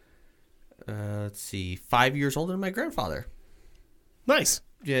see, 5 years older than my grandfather. Nice.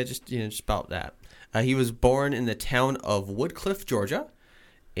 Yeah, just about that. He was born in the town of Woodcliff, Georgia,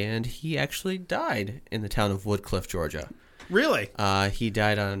 and he actually died in the town of Woodcliff, Georgia. Really? He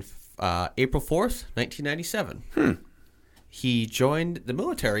died on April 4th, 1997. He joined the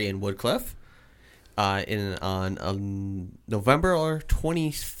military in Woodcliff on November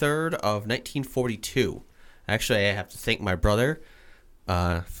 23rd of 1942. Actually, I have to thank my brother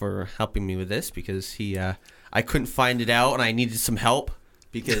for helping me with this because I couldn't find it out and I needed some help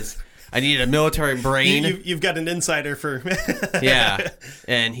because I needed a military brain. You've got an insider for... Yeah,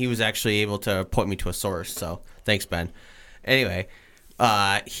 and he was actually able to point me to a source, so thanks, Ben. Anyway,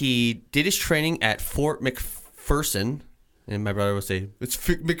 he did his training at Fort McPherson, and my brother would say, it's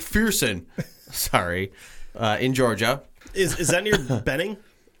McPherson, sorry, in Georgia. Is that near Benning?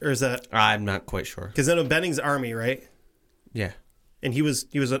 Or is that... I'm not quite sure. Because I know Benning's Army, right? Yeah. And he was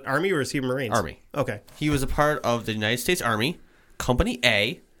an Army or is he Marines? Army. Okay. He was a part of the United States Army, Company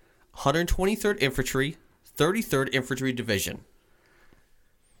A, 123rd Infantry, 33rd Infantry Division.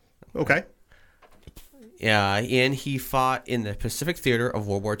 Okay. Yeah, and he fought in the Pacific Theater of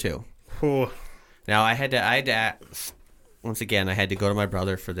World War II. Ooh. Now, I had to once again, I had to go to my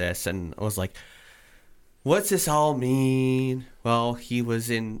brother for this, and I was like, what's this all mean? Well, he was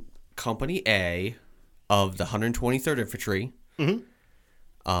in Company A of the 123rd Infantry,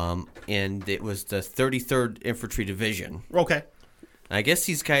 and it was the 33rd Infantry Division. Okay. I guess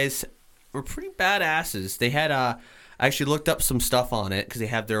these guys were pretty badasses. They had I actually looked up some stuff on it because they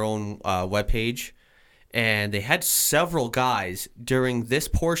have their own webpage, and they had several guys during this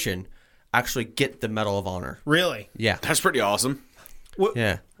portion actually get the Medal of Honor. Really? Yeah. That's pretty awesome.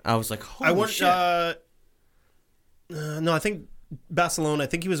 Yeah. I was like, holy shit. No, I think Barcelona, I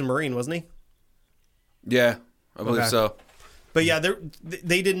think he was a Marine, wasn't he? Yeah, I believe so. But yeah,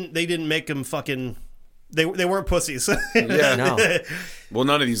 they didn't make him fucking... They weren't pussies. Yeah. No. Well,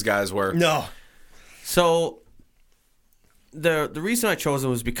 none of these guys were. No. So the reason I chose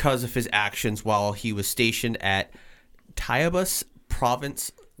him was because of his actions while he was stationed at Tayabas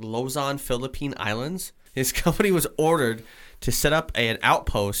Province, Luzon, Philippine Islands. His company was ordered to set up an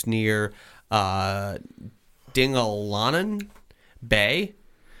outpost near Dingalan Bay.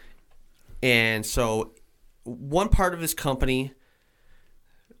 And so one part of his company...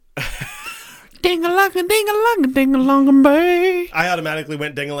 Ding-a-long, ding-a-long, ding-a-long bay. I automatically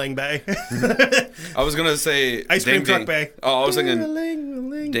went Ding-a-ling Bay. I was gonna say Ice Cream ding, Truck ding. Bay. Oh, I was thinking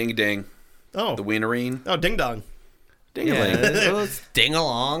Ding-a-ling-a-ling. ding ding. Oh. The Wienerine. Oh, Ding Dong. Ding Yeah, a ling. it was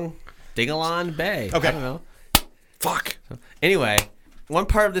Dingalong Bay. Okay. I don't know. Fuck. Anyway, one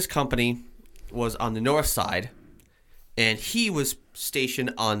part of this company was on the north side, and he was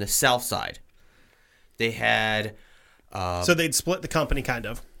stationed on the south side. They had... So they'd split the company, kind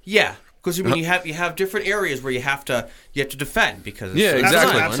of. Yeah, because I mean, you have different areas where you have to defend because Yeah,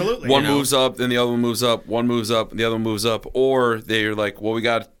 exactly. Absolutely. One You know? moves up, then the other one moves up. One moves up, and the other one moves up. Or they're like, well, we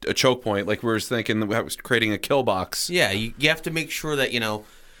got a choke point. Like we were thinking, that we was creating a kill box. Yeah, you have to make sure that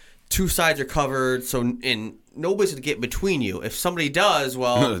two sides are covered, and nobody's gonna get between you. If somebody does,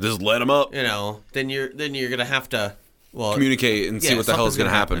 well, Just let them up. then you're gonna have to Communicate and see what the hell is going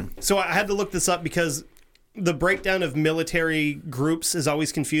to happen. So I had to look this up because the breakdown of military groups has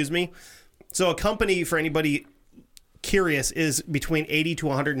always confused me. So a company, for anybody curious, is between 80 to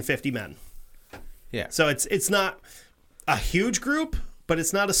 150 men. Yeah. So it's not a huge group, but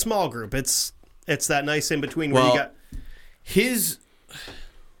it's not a small group. It's that nice in between where you got... his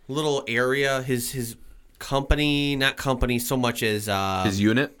little area, his not company so much as His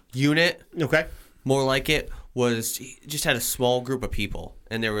unit? unit, Okay. more like it, was he just had a small group of people,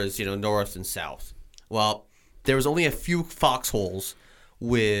 and there was, north and south. Well, there was only a few foxholes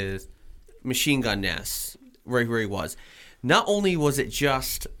with machine gun nests right where he was. Not only was it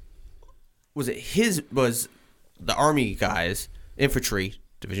the Army guys, infantry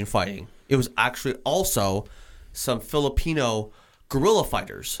division fighting, it was actually also some Filipino guerrilla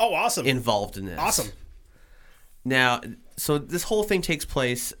fighters. Oh, awesome. Involved in this. Awesome. Now, so this whole thing takes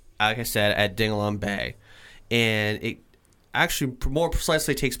place, like I said, at Dingalan Bay. And it actually more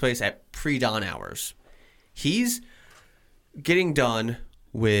precisely takes place at pre-dawn hours. He's getting done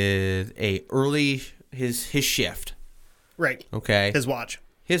with his shift. Right. Okay. His watch.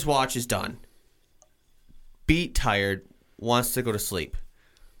 His watch is done. Beat, tired, wants to go to sleep.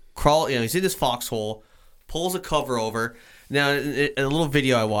 He's in this foxhole, pulls a cover over. Now, in a little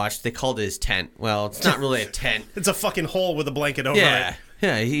video I watched, they called it his tent. Well, it's not really a tent. It's a fucking hole with a blanket over it.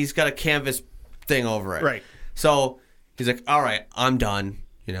 Yeah, he's got a canvas thing over it. Right. So he's like, all right, I'm done.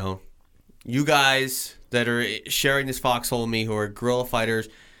 You guys that are sharing this foxhole with me who are guerrilla fighters,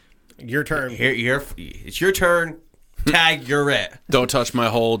 Your turn. it's your turn. Tag, you're it. Don't touch my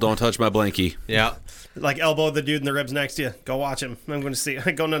hole. Don't touch my blankie. Yeah. Like elbow the dude in the ribs next to you. Go watch him. I'm going to see.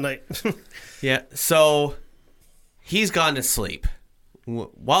 Go tonight. Yeah. So he's gone to sleep.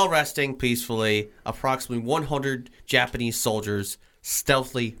 While resting peacefully, approximately 100 Japanese soldiers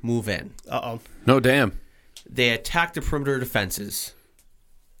stealthily move in. Uh-oh. No damn. They attack the perimeter defenses,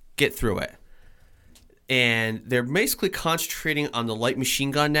 get through it, and they're basically concentrating on the light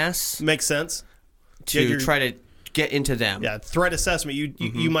machine gun nests Makes sense. to try to get into them. Yeah, threat assessment.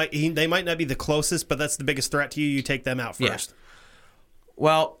 They might not be the closest, but that's the biggest threat to you. You take them out first.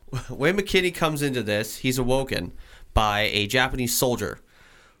 Well, when McKinney comes into this, he's awoken by a Japanese soldier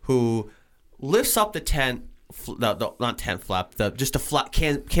who lifts up the tent, not tent flap, just a flat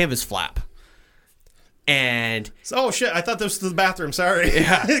canvas flap. And Oh shit! I thought this was the bathroom. Sorry.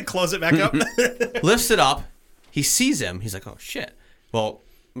 Yeah. Close it back up. lifts it up. He sees him. He's like, "Oh shit!" Well,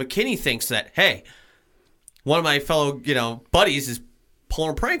 McKinney thinks that, hey, one of my fellow buddies is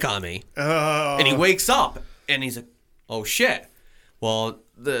pulling a prank on me, and he wakes up and he's like, "Oh shit!" Well,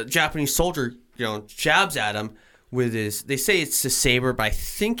 the Japanese soldier jabs at him with his. They say it's a saber, but I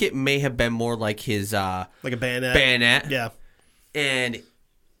think it may have been more like his like a bayonet. bayonet. Yeah. And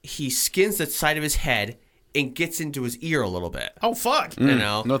he skins the side of his head and gets into his ear a little bit. Oh fuck!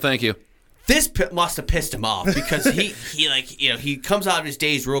 No, thank you. This must have pissed him off because he comes out of his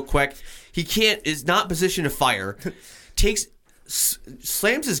daze real quick. He is not positioned to fire.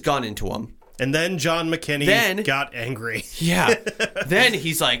 Slams his gun into him. And then John McKinney got angry. Yeah. Then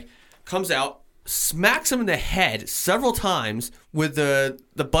he's like, comes out, smacks him in the head several times with the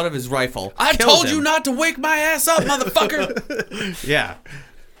butt of his rifle. I kills told him. you not to wake my ass up, motherfucker. Yeah.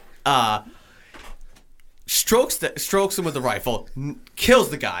 Strokes him with the rifle, kills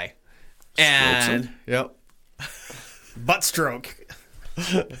the guy. And yep. Butt stroke.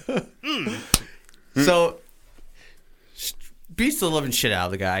 So beats the living shit out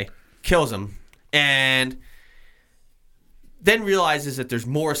of the guy, kills him, and then realizes that there's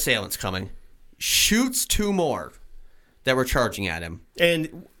more assailants coming. Shoots two more that were charging at him.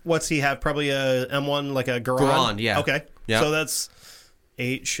 And what's he have? Probably a M1, like a Garand? Garand, yeah. Okay. Yep. So that's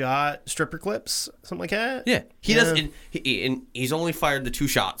 8-shot stripper clips, something like that? Yeah. He doesn't. He's only fired the 2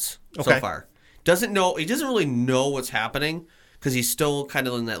 shots so Okay. far. He doesn't really know what's happening because he's still kind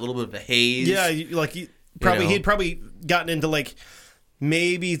of in that little bit of a haze. Yeah, he'd probably gotten into like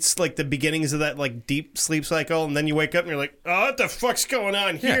maybe it's like the beginnings of that like deep sleep cycle, and then you wake up and you're like, oh, what the fuck's going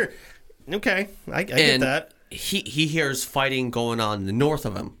on here? Okay, I get that. He hears fighting going on in the north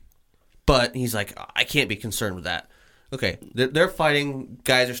of him, but he's like, I can't be concerned with that. Okay, they're fighting.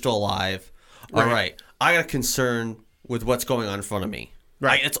 Guys are still alive. All right, I got a concern with what's going on in front of me.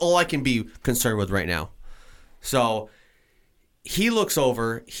 Right, that's all I can be concerned with right now. So he looks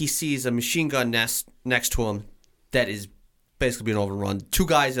over. He sees a machine gun nest next to him that is basically being overrun. 2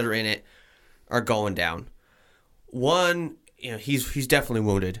 guys that are in it are going down. One, he's definitely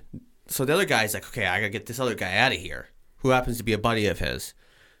wounded. So the other guy's like, okay, I gotta get this other guy out of here, who happens to be a buddy of his.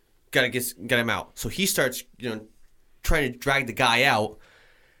 Gotta get him out. So he starts, trying to drag the guy out.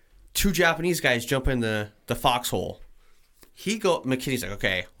 2 Japanese guys jump in the foxhole. McKinney's like,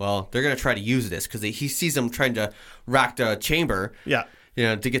 okay, well, they're gonna try to use this because he sees them trying to rack the chamber. Yeah.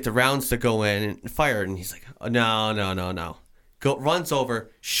 To get the rounds to go in and fire, and he's like, oh, no. Runs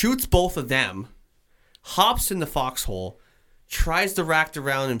over, shoots both of them, hops in the foxhole, tries to rack the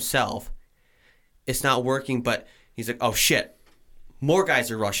round himself. It's not working, but he's like, oh shit, more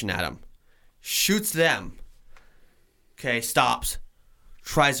guys are rushing at him. shoots them. Okay, stops.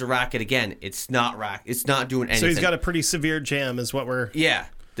 Tries to rack it again. It's not doing anything. So he's got a pretty severe jam, is what we're. Yeah,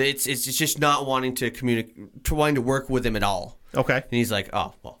 it's just not wanting to wanting to work with him at all. Okay. And he's like,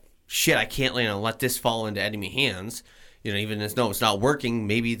 oh well, shit, I can't let this fall into enemy hands. Even as it's not working,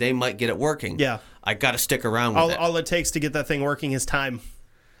 maybe they might get it working. Yeah. I got to stick around with it. All it takes to get that thing working is time,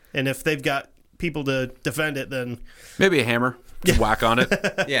 and if they've got people to defend it, then Maybe a hammer. Just whack on it.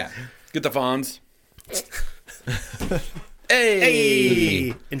 Yeah. Get the fawns.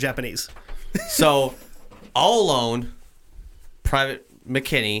 hey in Japanese. So, all alone, Private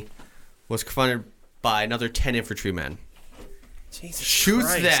McKinney was confronted by another 10 infantrymen. Jesus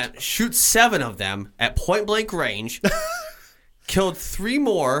Shoots 7 of them at point blank range. Killed 3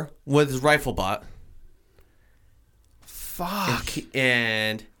 more with his rifle butt. Fuck.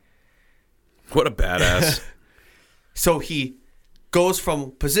 And What a badass. so he goes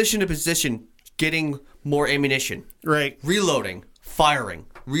from position to position, getting more ammunition. Right. Reloading, firing,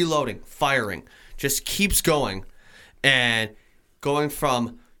 just keeps going, and going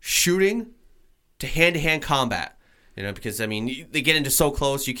from shooting to hand-to-hand combat. Because they get into so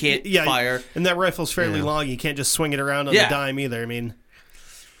close you can't fire, and that rifle's fairly long. You can't just swing it around on the dime either.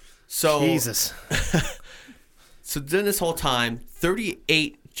 So Jesus. So then this whole time,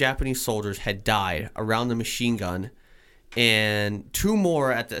 38 Japanese soldiers had died around the machine gun, and 2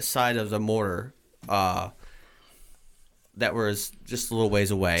 more at the side of the mortar. That was just a little ways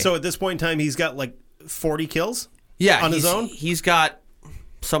away. So at this point in time, he's got like 40 kills? On his own? He's got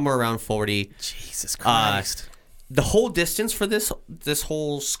somewhere around 40. Jesus Christ. The whole distance for this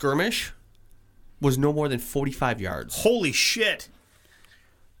whole skirmish was no more than 45 yards. Holy shit.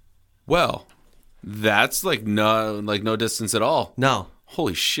 Well, that's no distance at all. No.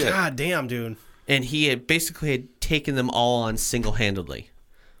 Holy shit. God damn, dude. And he had basically taken them all on single-handedly.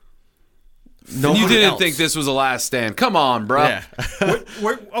 And you didn't think this was a last stand. Come on, bro. Yeah.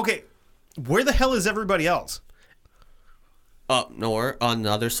 Where the hell is everybody else? Up north on the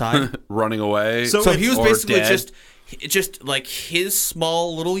other side. Running away. So he was or basically dead. just like his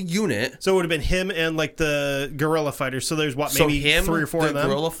small little unit. So it would have been him and like the guerrilla fighters. So there's maybe him, 3 or 4 of the them?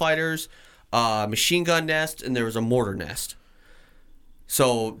 guerrilla fighters, machine gun nest, and there was a mortar nest.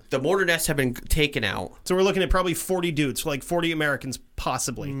 So the mortar nests have been taken out. So we're looking at probably 40 dudes, like 40 Americans,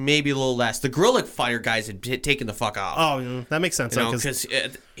 possibly. Maybe a little less. The guerrilla fighter guys had taken the fuck off. Oh, that makes sense. Because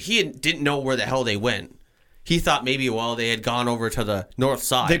he didn't know where the hell they went. He thought maybe, they had gone over to the north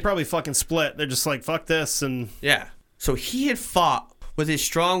side. They probably fucking split. They're just like, fuck this. And yeah. So he had fought with his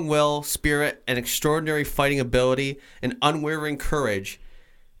strong will, spirit, and extraordinary fighting ability and unwavering courage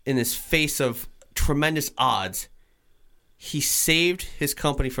in this face of tremendous odds. He saved his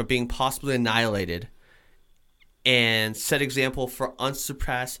company from being possibly annihilated and set example for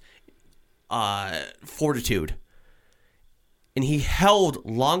unsurpassed fortitude. And he held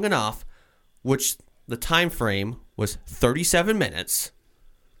long enough, which the time frame was 37 minutes.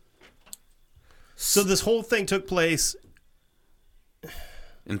 So this whole thing took place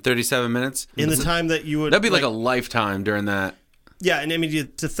in 37 minutes? In the time that you would... That'd be like a lifetime during that. Yeah, and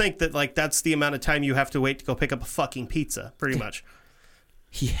to think that that's the amount of time you have to wait to go pick up a fucking pizza, pretty much.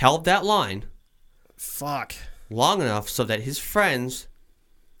 He held that line. Fuck. Long enough so that his friends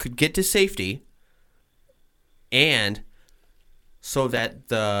could get to safety, and so that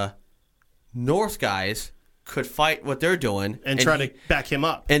the North guys could fight what they're doing and try to back him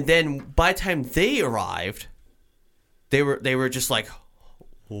up. And then by the time they arrived, they were just like,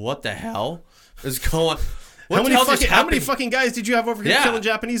 "What the hell is going? How many fucking guys did you have over here killing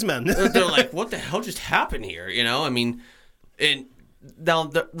Japanese men?" They're like, "What the hell just happened here?" And now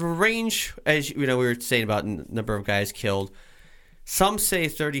the range, as we were saying about number of guys killed. Some say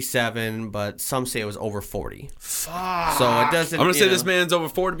 37, but some say it was over 40. Fuck. So it doesn't. I'm gonna say this man's over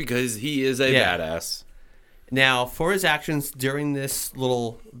 40 because he is a badass. Now, for his actions during this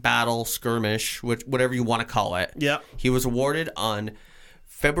little battle, skirmish, whatever you want to call it, he was awarded on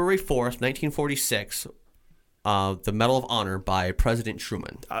February 4th, 1946, the Medal of Honor by President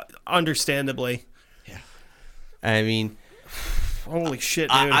Truman. Understandably. Yeah. I mean, holy shit,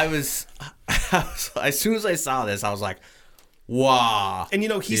 dude. I was as soon as I saw this, I was like, wow. And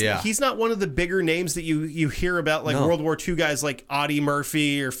he's not one of the bigger names that you hear about, like World War II guys like Audie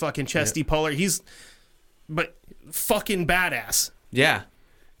Murphy or fucking Chesty Puller. But fucking badass. Yeah.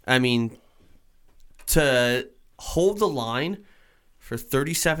 I mean, to hold the line for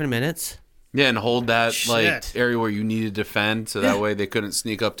 37 minutes. Yeah, and hold that area where you need to defend, so that way they couldn't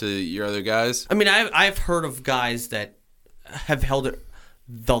sneak up to your other guys. I mean, I've heard of guys that have held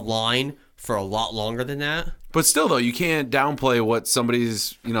the line for a lot longer than that. But still, though, you can't downplay what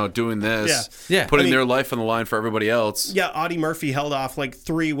somebody's, doing this. Yeah. Putting I mean- their life on the line for everybody else. Yeah, Audie Murphy held off like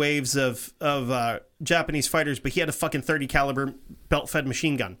 3 waves of Japanese fighters, but he had a fucking 30 caliber belt-fed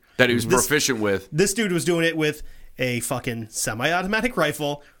machine gun. That he was proficient with. This dude was doing it with a fucking semi-automatic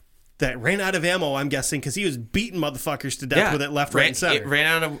rifle that ran out of ammo, I'm guessing, because he was beating motherfuckers to death with it left, right, and center. It ran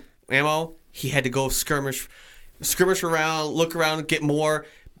out of ammo. He had to go skirmish around, look around, get more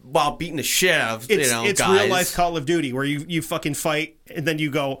while beating the shit out of It's guys. real life Call of Duty where you fucking fight and then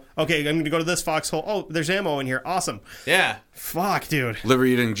you go, okay, I'm going to go to this foxhole. Oh, there's ammo in here. Awesome. Yeah. Fuck, dude. Liver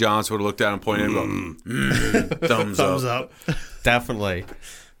Eating Johnson would have looked down and pointed and go, thumbs up. Definitely.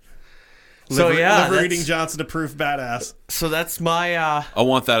 So Liver that's- Eating Johnson approved badass. So that's my I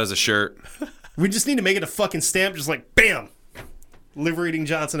want that as a shirt. We just need to make it a fucking stamp, just like bam, Liver Eating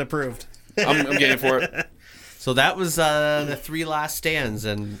Johnson approved. I'm game for it. So that was the 3 last stands,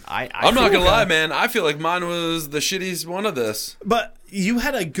 and I'm not going to lie, man. I feel like mine was the shittiest one of this. But you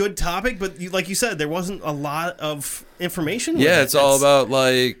had a good topic, but like you said, there wasn't a lot of information. With Yeah, it. it's all about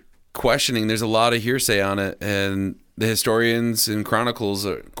like questioning. There's a lot of hearsay on it, and the historians and chroniclers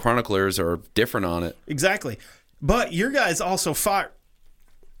are different on it. Exactly. But your guys also fought.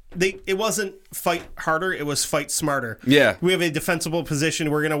 It wasn't fight harder, it was fight smarter. Yeah. We have a defensible position.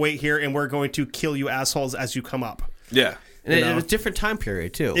 We're going to wait here, and we're going to kill you assholes as you come up. Yeah. And it was a different time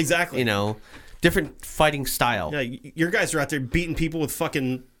period, too. Exactly. Different fighting style. Yeah, your guys are out there beating people with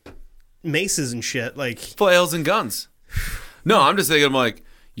fucking maces and shit. Like, Flails and guns. No, I'm just thinking, I'm like,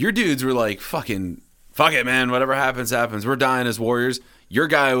 your dudes were like, fuck it, man. Whatever happens, happens. We're dying as warriors. Your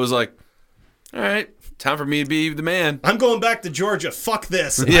guy was like, all right, time for me to be the man. I'm going back to Georgia. Fuck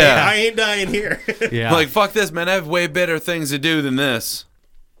this. Yeah. I ain't dying here. Yeah. Like, fuck this, man. I have way better things to do than this.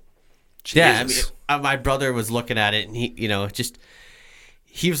 Yeah, I Jesus. mean, my brother was looking at it, and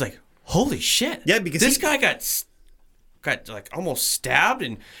he was like, "Holy shit!" Yeah, because this guy got like almost stabbed,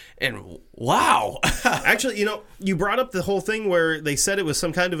 and wow. Actually, you brought up the whole thing where they said it was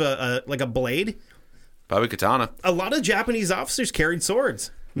some kind of a blade. Probably katana. A lot of Japanese officers carried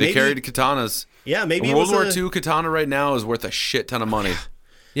swords. They carried katanas. Yeah, maybe A it World was War II katana right now is worth a shit ton of money.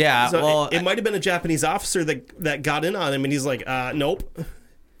 Yeah, So well, it might have been a Japanese officer that got in on him, and he's like, nope.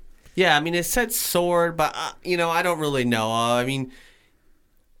 yeah. I mean, it said sword, but I don't really know. I mean,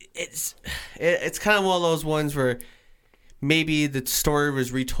 it's kind of one of those ones where maybe the story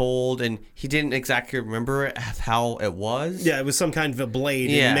was retold and he didn't exactly remember it, how it was. Yeah, it was some kind of a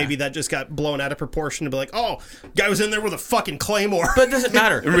blade, Yeah. and maybe that just got blown out of proportion to be like, oh, guy was in there with a fucking claymore. But it doesn't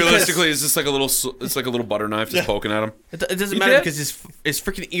matter. And realistically, it's just like it's like a little butter knife just poking at him. It doesn't You matter did? because his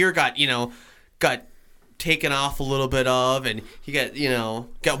freaking ear got taken off a little bit of, and he got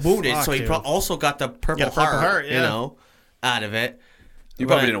wounded, Fuck, so he dude. also got the purple, Got a Purple Heart, yeah. out of it. You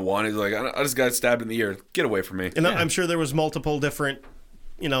probably But- didn't want it. He's like, I just got stabbed in the ear. Get away from me. And I'm sure there was multiple different,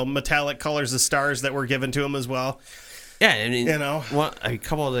 metallic colors of stars that were given to him as well. Yeah, I mean, You a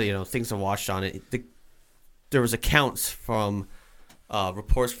couple of the things I watched on it. There was accounts from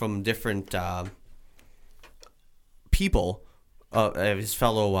reports from different people, his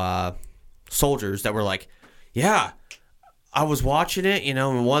fellow soldiers that were like, "Yeah, I was watching it,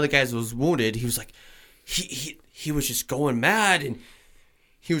 and one of the guys was wounded. He was like, he was just going mad, and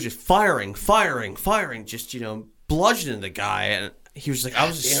he was just firing, just bludgeoning the guy, and he was like, I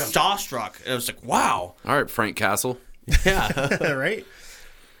was just starstruck. And I was like, wow, All right, Frank Castle. yeah. Right?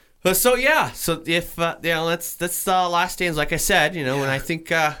 So if that's last stands, like I said, and I think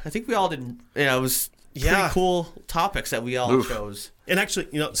we all did. It was pretty Yeah. cool topics that we all chose. And actually,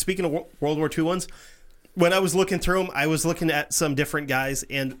 speaking of World War II ones, when I was looking through them, I was looking at some different guys,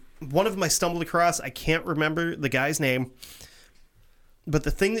 and one of them I stumbled across. I can't remember the guy's name, but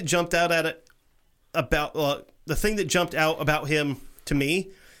the thing that jumped out about him to me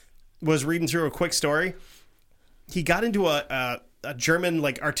was reading through a quick story. He got into a German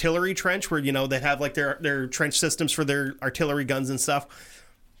artillery trench where they have their trench systems for their artillery guns and stuff.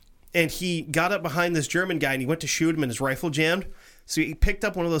 And he got up behind this German guy and he went to shoot him and his rifle jammed. So he picked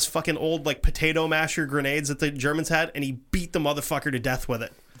up one of those fucking old potato masher grenades that the Germans had and he beat the motherfucker to death with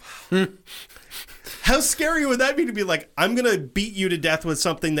it. How scary would that be to be like, I'm going to beat you to death with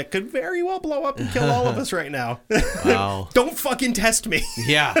something that could very well blow up and kill all of us right now. Wow. Don't fucking test me.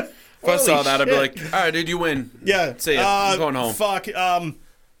 Yeah. If I saw Holy that, I'd be shit. like, all right, dude, you win. Yeah. See ya. I'm going home. Fuck.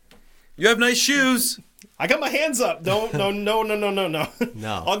 You have nice shoes. I got my hands up. No. No.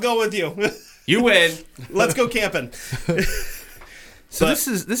 I'll go with you. You win. Let's go camping. So this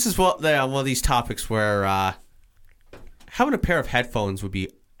is one of these topics where having a pair of headphones would be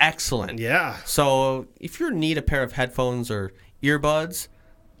excellent. Yeah. So if you need a pair of headphones or earbuds,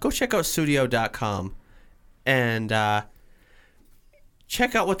 go check out Studio.com and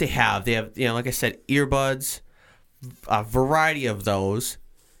check out what they have. They have, like I said, earbuds, a variety of those,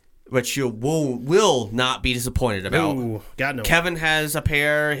 which you will not be disappointed about. Ooh, God no. Kevin has a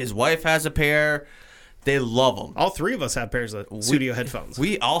pair. His wife has a pair. They love them. All three of us have pairs of studio headphones.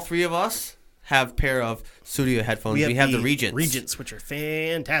 All three of us have a pair of studio headphones. We have the Regents. Regents, which are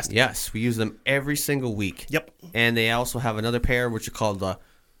fantastic. Yes, we use them every single week. Yep. And they also have another pair, which are called the,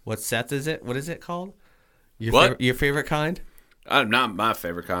 what Seth is it? What is it called? Your favorite kind? Not my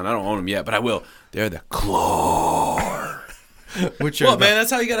favorite kind. I don't own them yet, but I will. They're the Clore. Which Well, man, that's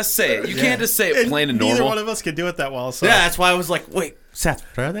how you got to say it. You can't just say it plain and Neither normal. one of us could do it that well. So. Yeah, that's why I was like, wait, Seth,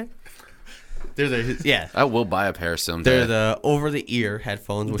 what are they? Yeah. I will buy a pair someday. They're the over-the-ear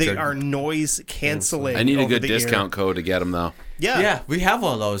headphones. Which They are noise canceling. I need a good over-the-ear. discount code to get them, though. Yeah. Yeah, we have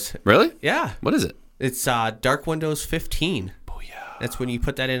one of those. Really? Yeah. What is it? It's Dark Windows 15. Oh, yeah. That's when you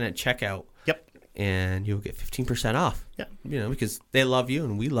put that in at checkout. Yep. And you'll get 15% off. Yeah. Because they love you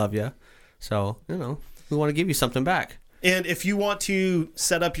and we love you. So, we want to give you something back. And if you want to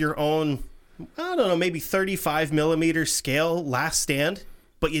set up your own, I don't know, maybe 35 millimeter scale last stand,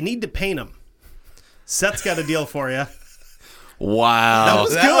 but you need to paint them, Seth's got a deal for you. Wow. That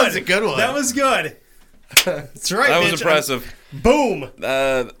was that good. was a good one. That was good. That's right. That bitch. was impressive. Boom.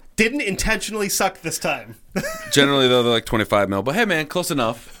 Didn't Intentionally suck this time. Generally, though, they're like 25 mil. But hey, man, close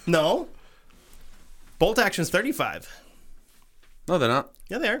enough. No. Bolt action's 35. No, they're not.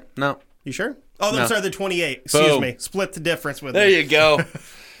 Yeah, they are. No. You sure? Oh, No. I'm sorry, they're 28. Excuse Boom. me. Split the difference with There me. you go.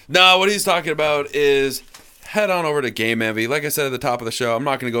 No, what he's talking about is head on over to Game Envy. Like I said at the top of the show, I'm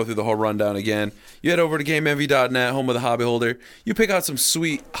not going to go through the whole rundown again. You head over to GameEnvy.net, home of the hobby holder. You pick out some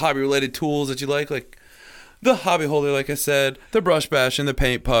sweet hobby-related tools that you like the hobby holder, like I said, the brush bash and the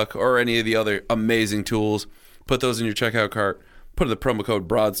paint puck, or any of the other amazing tools. Put those in your checkout cart. Put the promo code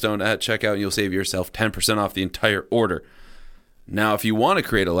Broadstone at checkout, and you'll save yourself 10% off the entire order. Now, if you want to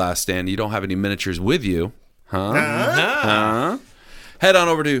create a last stand, you don't have any miniatures with you, head on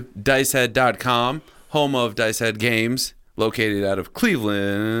over to Dicehead.com, home of Dicehead Games, located out of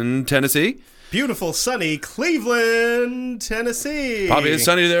Cleveland, Tennessee. Beautiful, sunny Cleveland, Tennessee. Probably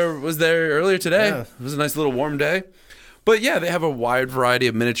Sunny was there earlier today. Yeah. It was a nice little warm day. But yeah, they have a wide variety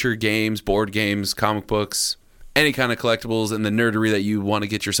of miniature games, board games, comic books, any kind of collectibles and the nerdery that you want to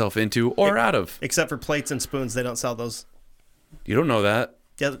get yourself into or out of. Except for plates and spoons. They don't sell those. You don't know that.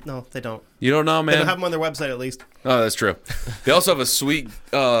 Yeah, no, they don't. You don't know, man? They don't have them on their website, at least. Oh, that's true. They also have a sweet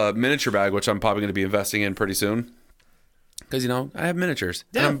miniature bag, which I'm probably going to be investing in pretty soon. Because, I have miniatures.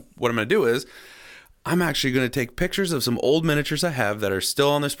 Yeah. And what I'm going to do is I'm actually going to take pictures of some old miniatures I have that are still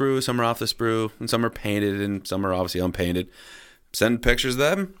on the sprue. Some are off the sprue, and some are painted, and some are obviously unpainted. Send pictures of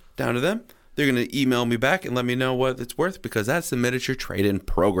them down to them. They're going to email me back and let me know what it's worth, because that's the miniature trade-in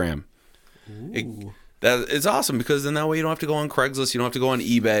program. It's awesome, because then that way you don't have to go on Craigslist, you don't have to go on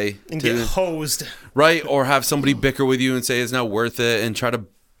eBay And get hosed. right, or have somebody bicker with you and say it's not worth it and try to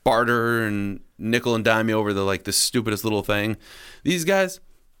barter and nickel and dime you over the stupidest little thing. These guys,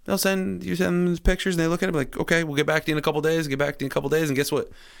 they'll send them pictures and they look at it like, okay, we'll get back to you in a couple days, and guess what?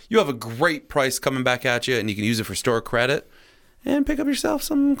 You have a great price coming back at you, and you can use it for store credit and pick up yourself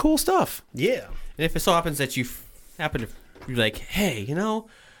some cool stuff. Yeah. And if it so happens that you happen to be like, hey,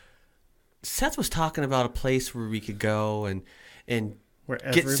 Seth was talking about a place where we could go and Where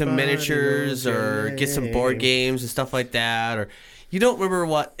get some everybody miniatures knows or your get some name. board games and stuff like that, or you don't remember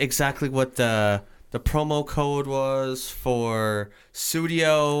what the promo code was for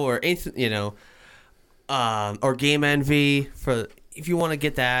Studio or anything, or Game Envy. If you want to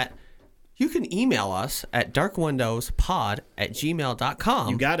get that, you can email us at darkwindowspod@gmail.com.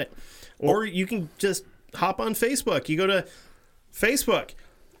 You got it. Or you can just hop on Facebook. You go to Facebook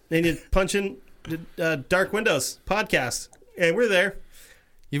and you punch in Dark Windows Podcast, and we're there.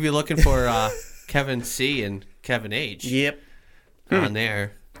 You'll be looking for Kevin C. and Kevin H. Yep. on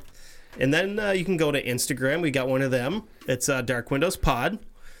there. And then you can go to Instagram. We got one of them. It's Dark Windows Pod.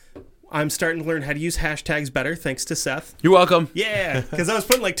 I'm starting to learn how to use hashtags better, thanks to Seth. You're welcome. Yeah, because I was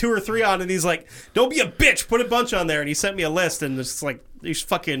putting 2 or 3 on, and he's like, "Don't be a bitch, put a bunch on there." And he sent me a list, and it's like, "These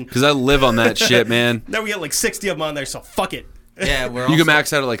fucking." Because I live on that shit, man. Now we got 60 of them on there, so fuck it. Yeah, You can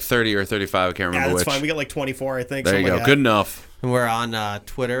max out at 30 or 35. I can't Yeah, remember that's which. fine. We got 24, I think. There you something go. like Good that. enough. We're on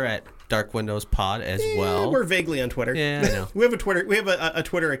Twitter at Dark Windows Pod as well. We're vaguely on Twitter. Yeah, I know. We have a Twitter. We have a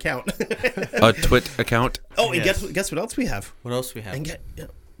Twitter account. A Twit account. Oh, and Yes. guess what else we have? What else do we have? And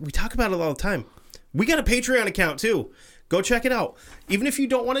we talk about it all the time. We got a Patreon account too. Go check it out. Even if you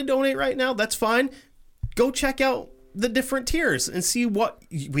don't want to donate right now, that's fine. Go check out the different tiers and see what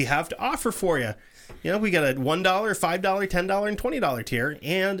we have to offer for you. You know, we got a $1, $5, $10, and $20 tier,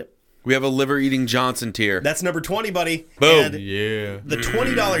 and We have a liver-eating Johnson tier. that's number 20, buddy. Boom. And Yeah. the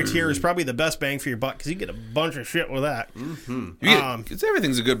 $20 tier is probably the best bang for your buck because you get a bunch of shit with that.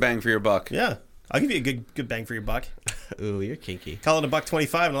 Everything's a good bang for your buck. Yeah, I'll give you a good bang for your buck. Ooh, you're kinky. Call it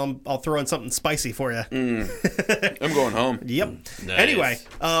 $1.25, and I'll throw in something spicy for you. I'm going home. Yep. Nice. Anyway,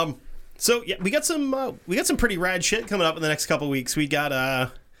 so yeah, we got some pretty rad shit coming up in the next couple of weeks. We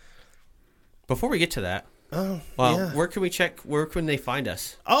got Before we get to that, where can we check? Where can they find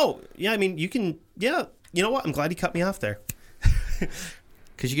us? oh yeah, I mean you can you know what? I'm glad you cut me off there.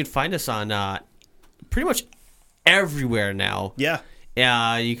 Because you can find us on pretty much everywhere now. Yeah.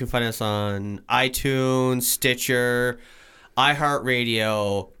 You can find us on iTunes, Stitcher,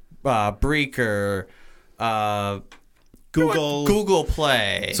 iHeartRadio, Breaker, Google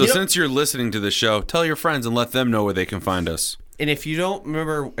Play. So since you're listening to the show, tell your friends and let them know where they can find us. And if you don't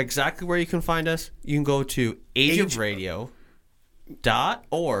remember exactly where you can find us, you can go to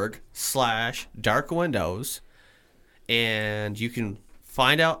ageofradio.org/darkwindows, and you can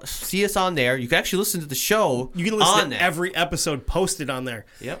see us on there. You can actually listen to the show. You can listen on to there. every episode posted on there.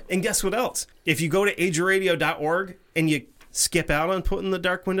 Yep. And guess what else? If you go to ageofradio.org and you skip out on putting the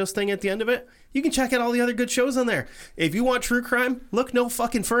Dark Windows thing at the end of it, you can check out all the other good shows on there. If you want true crime, look no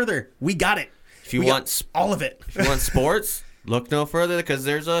fucking further. We got it. If you We want got all of it. If you want sports, look no further because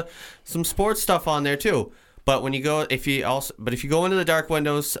there's some sports stuff on there too. But if you go into the Dark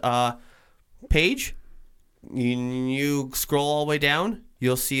Windows page, you scroll all the way down.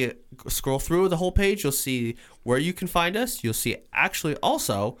 You'll see it. Scroll through the whole page. You'll see where you can find us. You'll see actually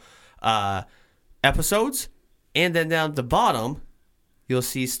also episodes, and then down at the bottom, you'll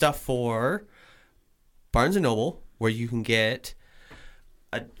see stuff for Barnes and Noble, where you can get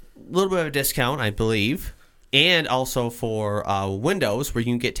a little bit of a discount, I believe, and also for Windows, where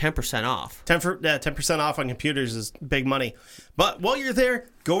you can get 10% off. 10% off on computers is big money. But while you're there,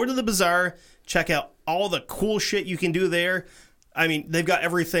 go over to the Bazaar. Check out all the cool shit you can do there. I mean, they've got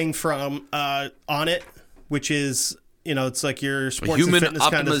everything from On It, which is, it's like your sports human and fitness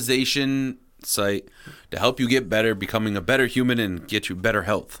optimization site to help you get better, becoming a better human, and get you better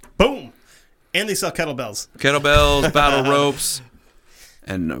health. Boom! And they sell kettlebells. Kettlebells, battle ropes,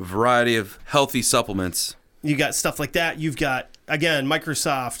 and a variety of healthy supplements. You got stuff like that. You've got, again,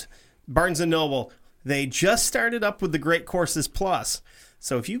 Microsoft, Barnes & Noble. They just started up with the Great Courses Plus.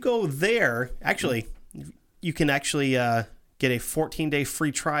 So if you go there, actually, you can actually get a 14-day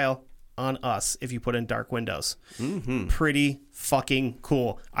free trial on us if you put in Dark Windows. Mm-hmm. Pretty fucking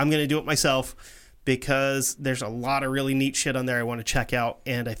cool. I'm going to do it myself because there's a lot of really neat shit on there I want to check out,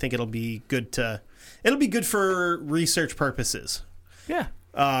 and I think it'll be good for research purposes. Yeah.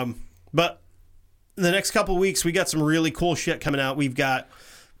 But the next couple weeks, we got some really cool shit coming out. We've got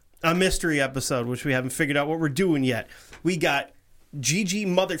a mystery episode, which we haven't figured out what we're doing yet. We got Gigi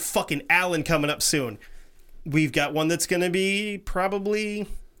motherfucking Allen coming up soon. We've got one that's going to be probably,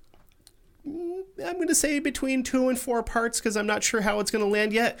 I'm going to say between 2 and 4 parts because I'm not sure how it's going to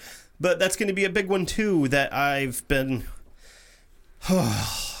land yet. But that's going to be a big one too that I've been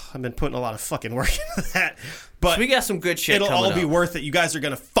putting a lot of fucking work into that. But so we got some good shit it'll coming all be up. worth it. You guys are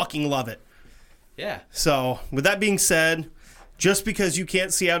going to fucking love it. Yeah. So, with that being said, just because you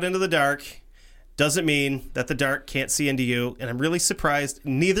can't see out into the dark doesn't mean that the dark can't see into you. And I'm really surprised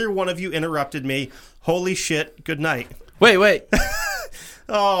neither one of you interrupted me. Holy shit. Good night. Wait.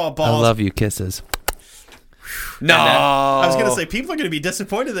 Oh, balls. I love you. Kisses. No. I was going to say, people are going to be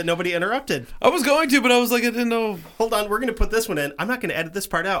disappointed that nobody interrupted. I was going to, but I was like, I didn't know. Hold on. We're going to put this one in. I'm not going to edit this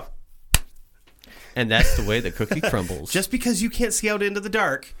part out. And that's the way the cookie crumbles. Just because you can't see out into the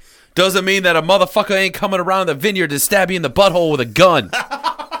dark Doesn't mean that a motherfucker ain't coming around the vineyard to stab you in the butthole with a gun.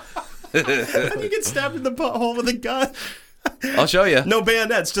 you get stabbed in the butthole with a gun. I'll show you. No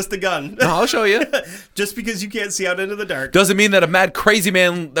bayonets, just the gun. No, I'll show you. Just because you can't see out into the dark. Doesn't mean that a mad crazy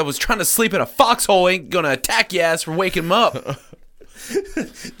man that was trying to sleep in a foxhole ain't gonna attack your ass for waking him up.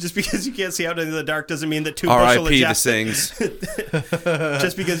 Just because you can't see out into the dark doesn't mean that 2 bushel of R.I.P. the Sings.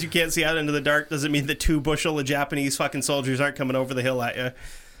 Just because you can't see out into the dark doesn't mean that 2 bushel of Japanese fucking soldiers aren't coming over the hill at you.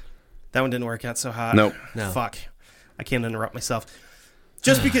 That one didn't work out so hot. Nope. No. Fuck. I can't interrupt myself.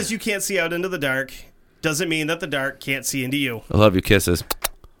 Just because you can't see out into the dark doesn't mean that the dark can't see into you. I love you. Kisses.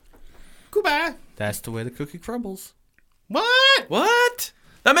 Goodbye. That's the way the cookie crumbles. What? What?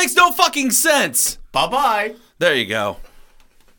 That makes no fucking sense. Bye-bye. There you go.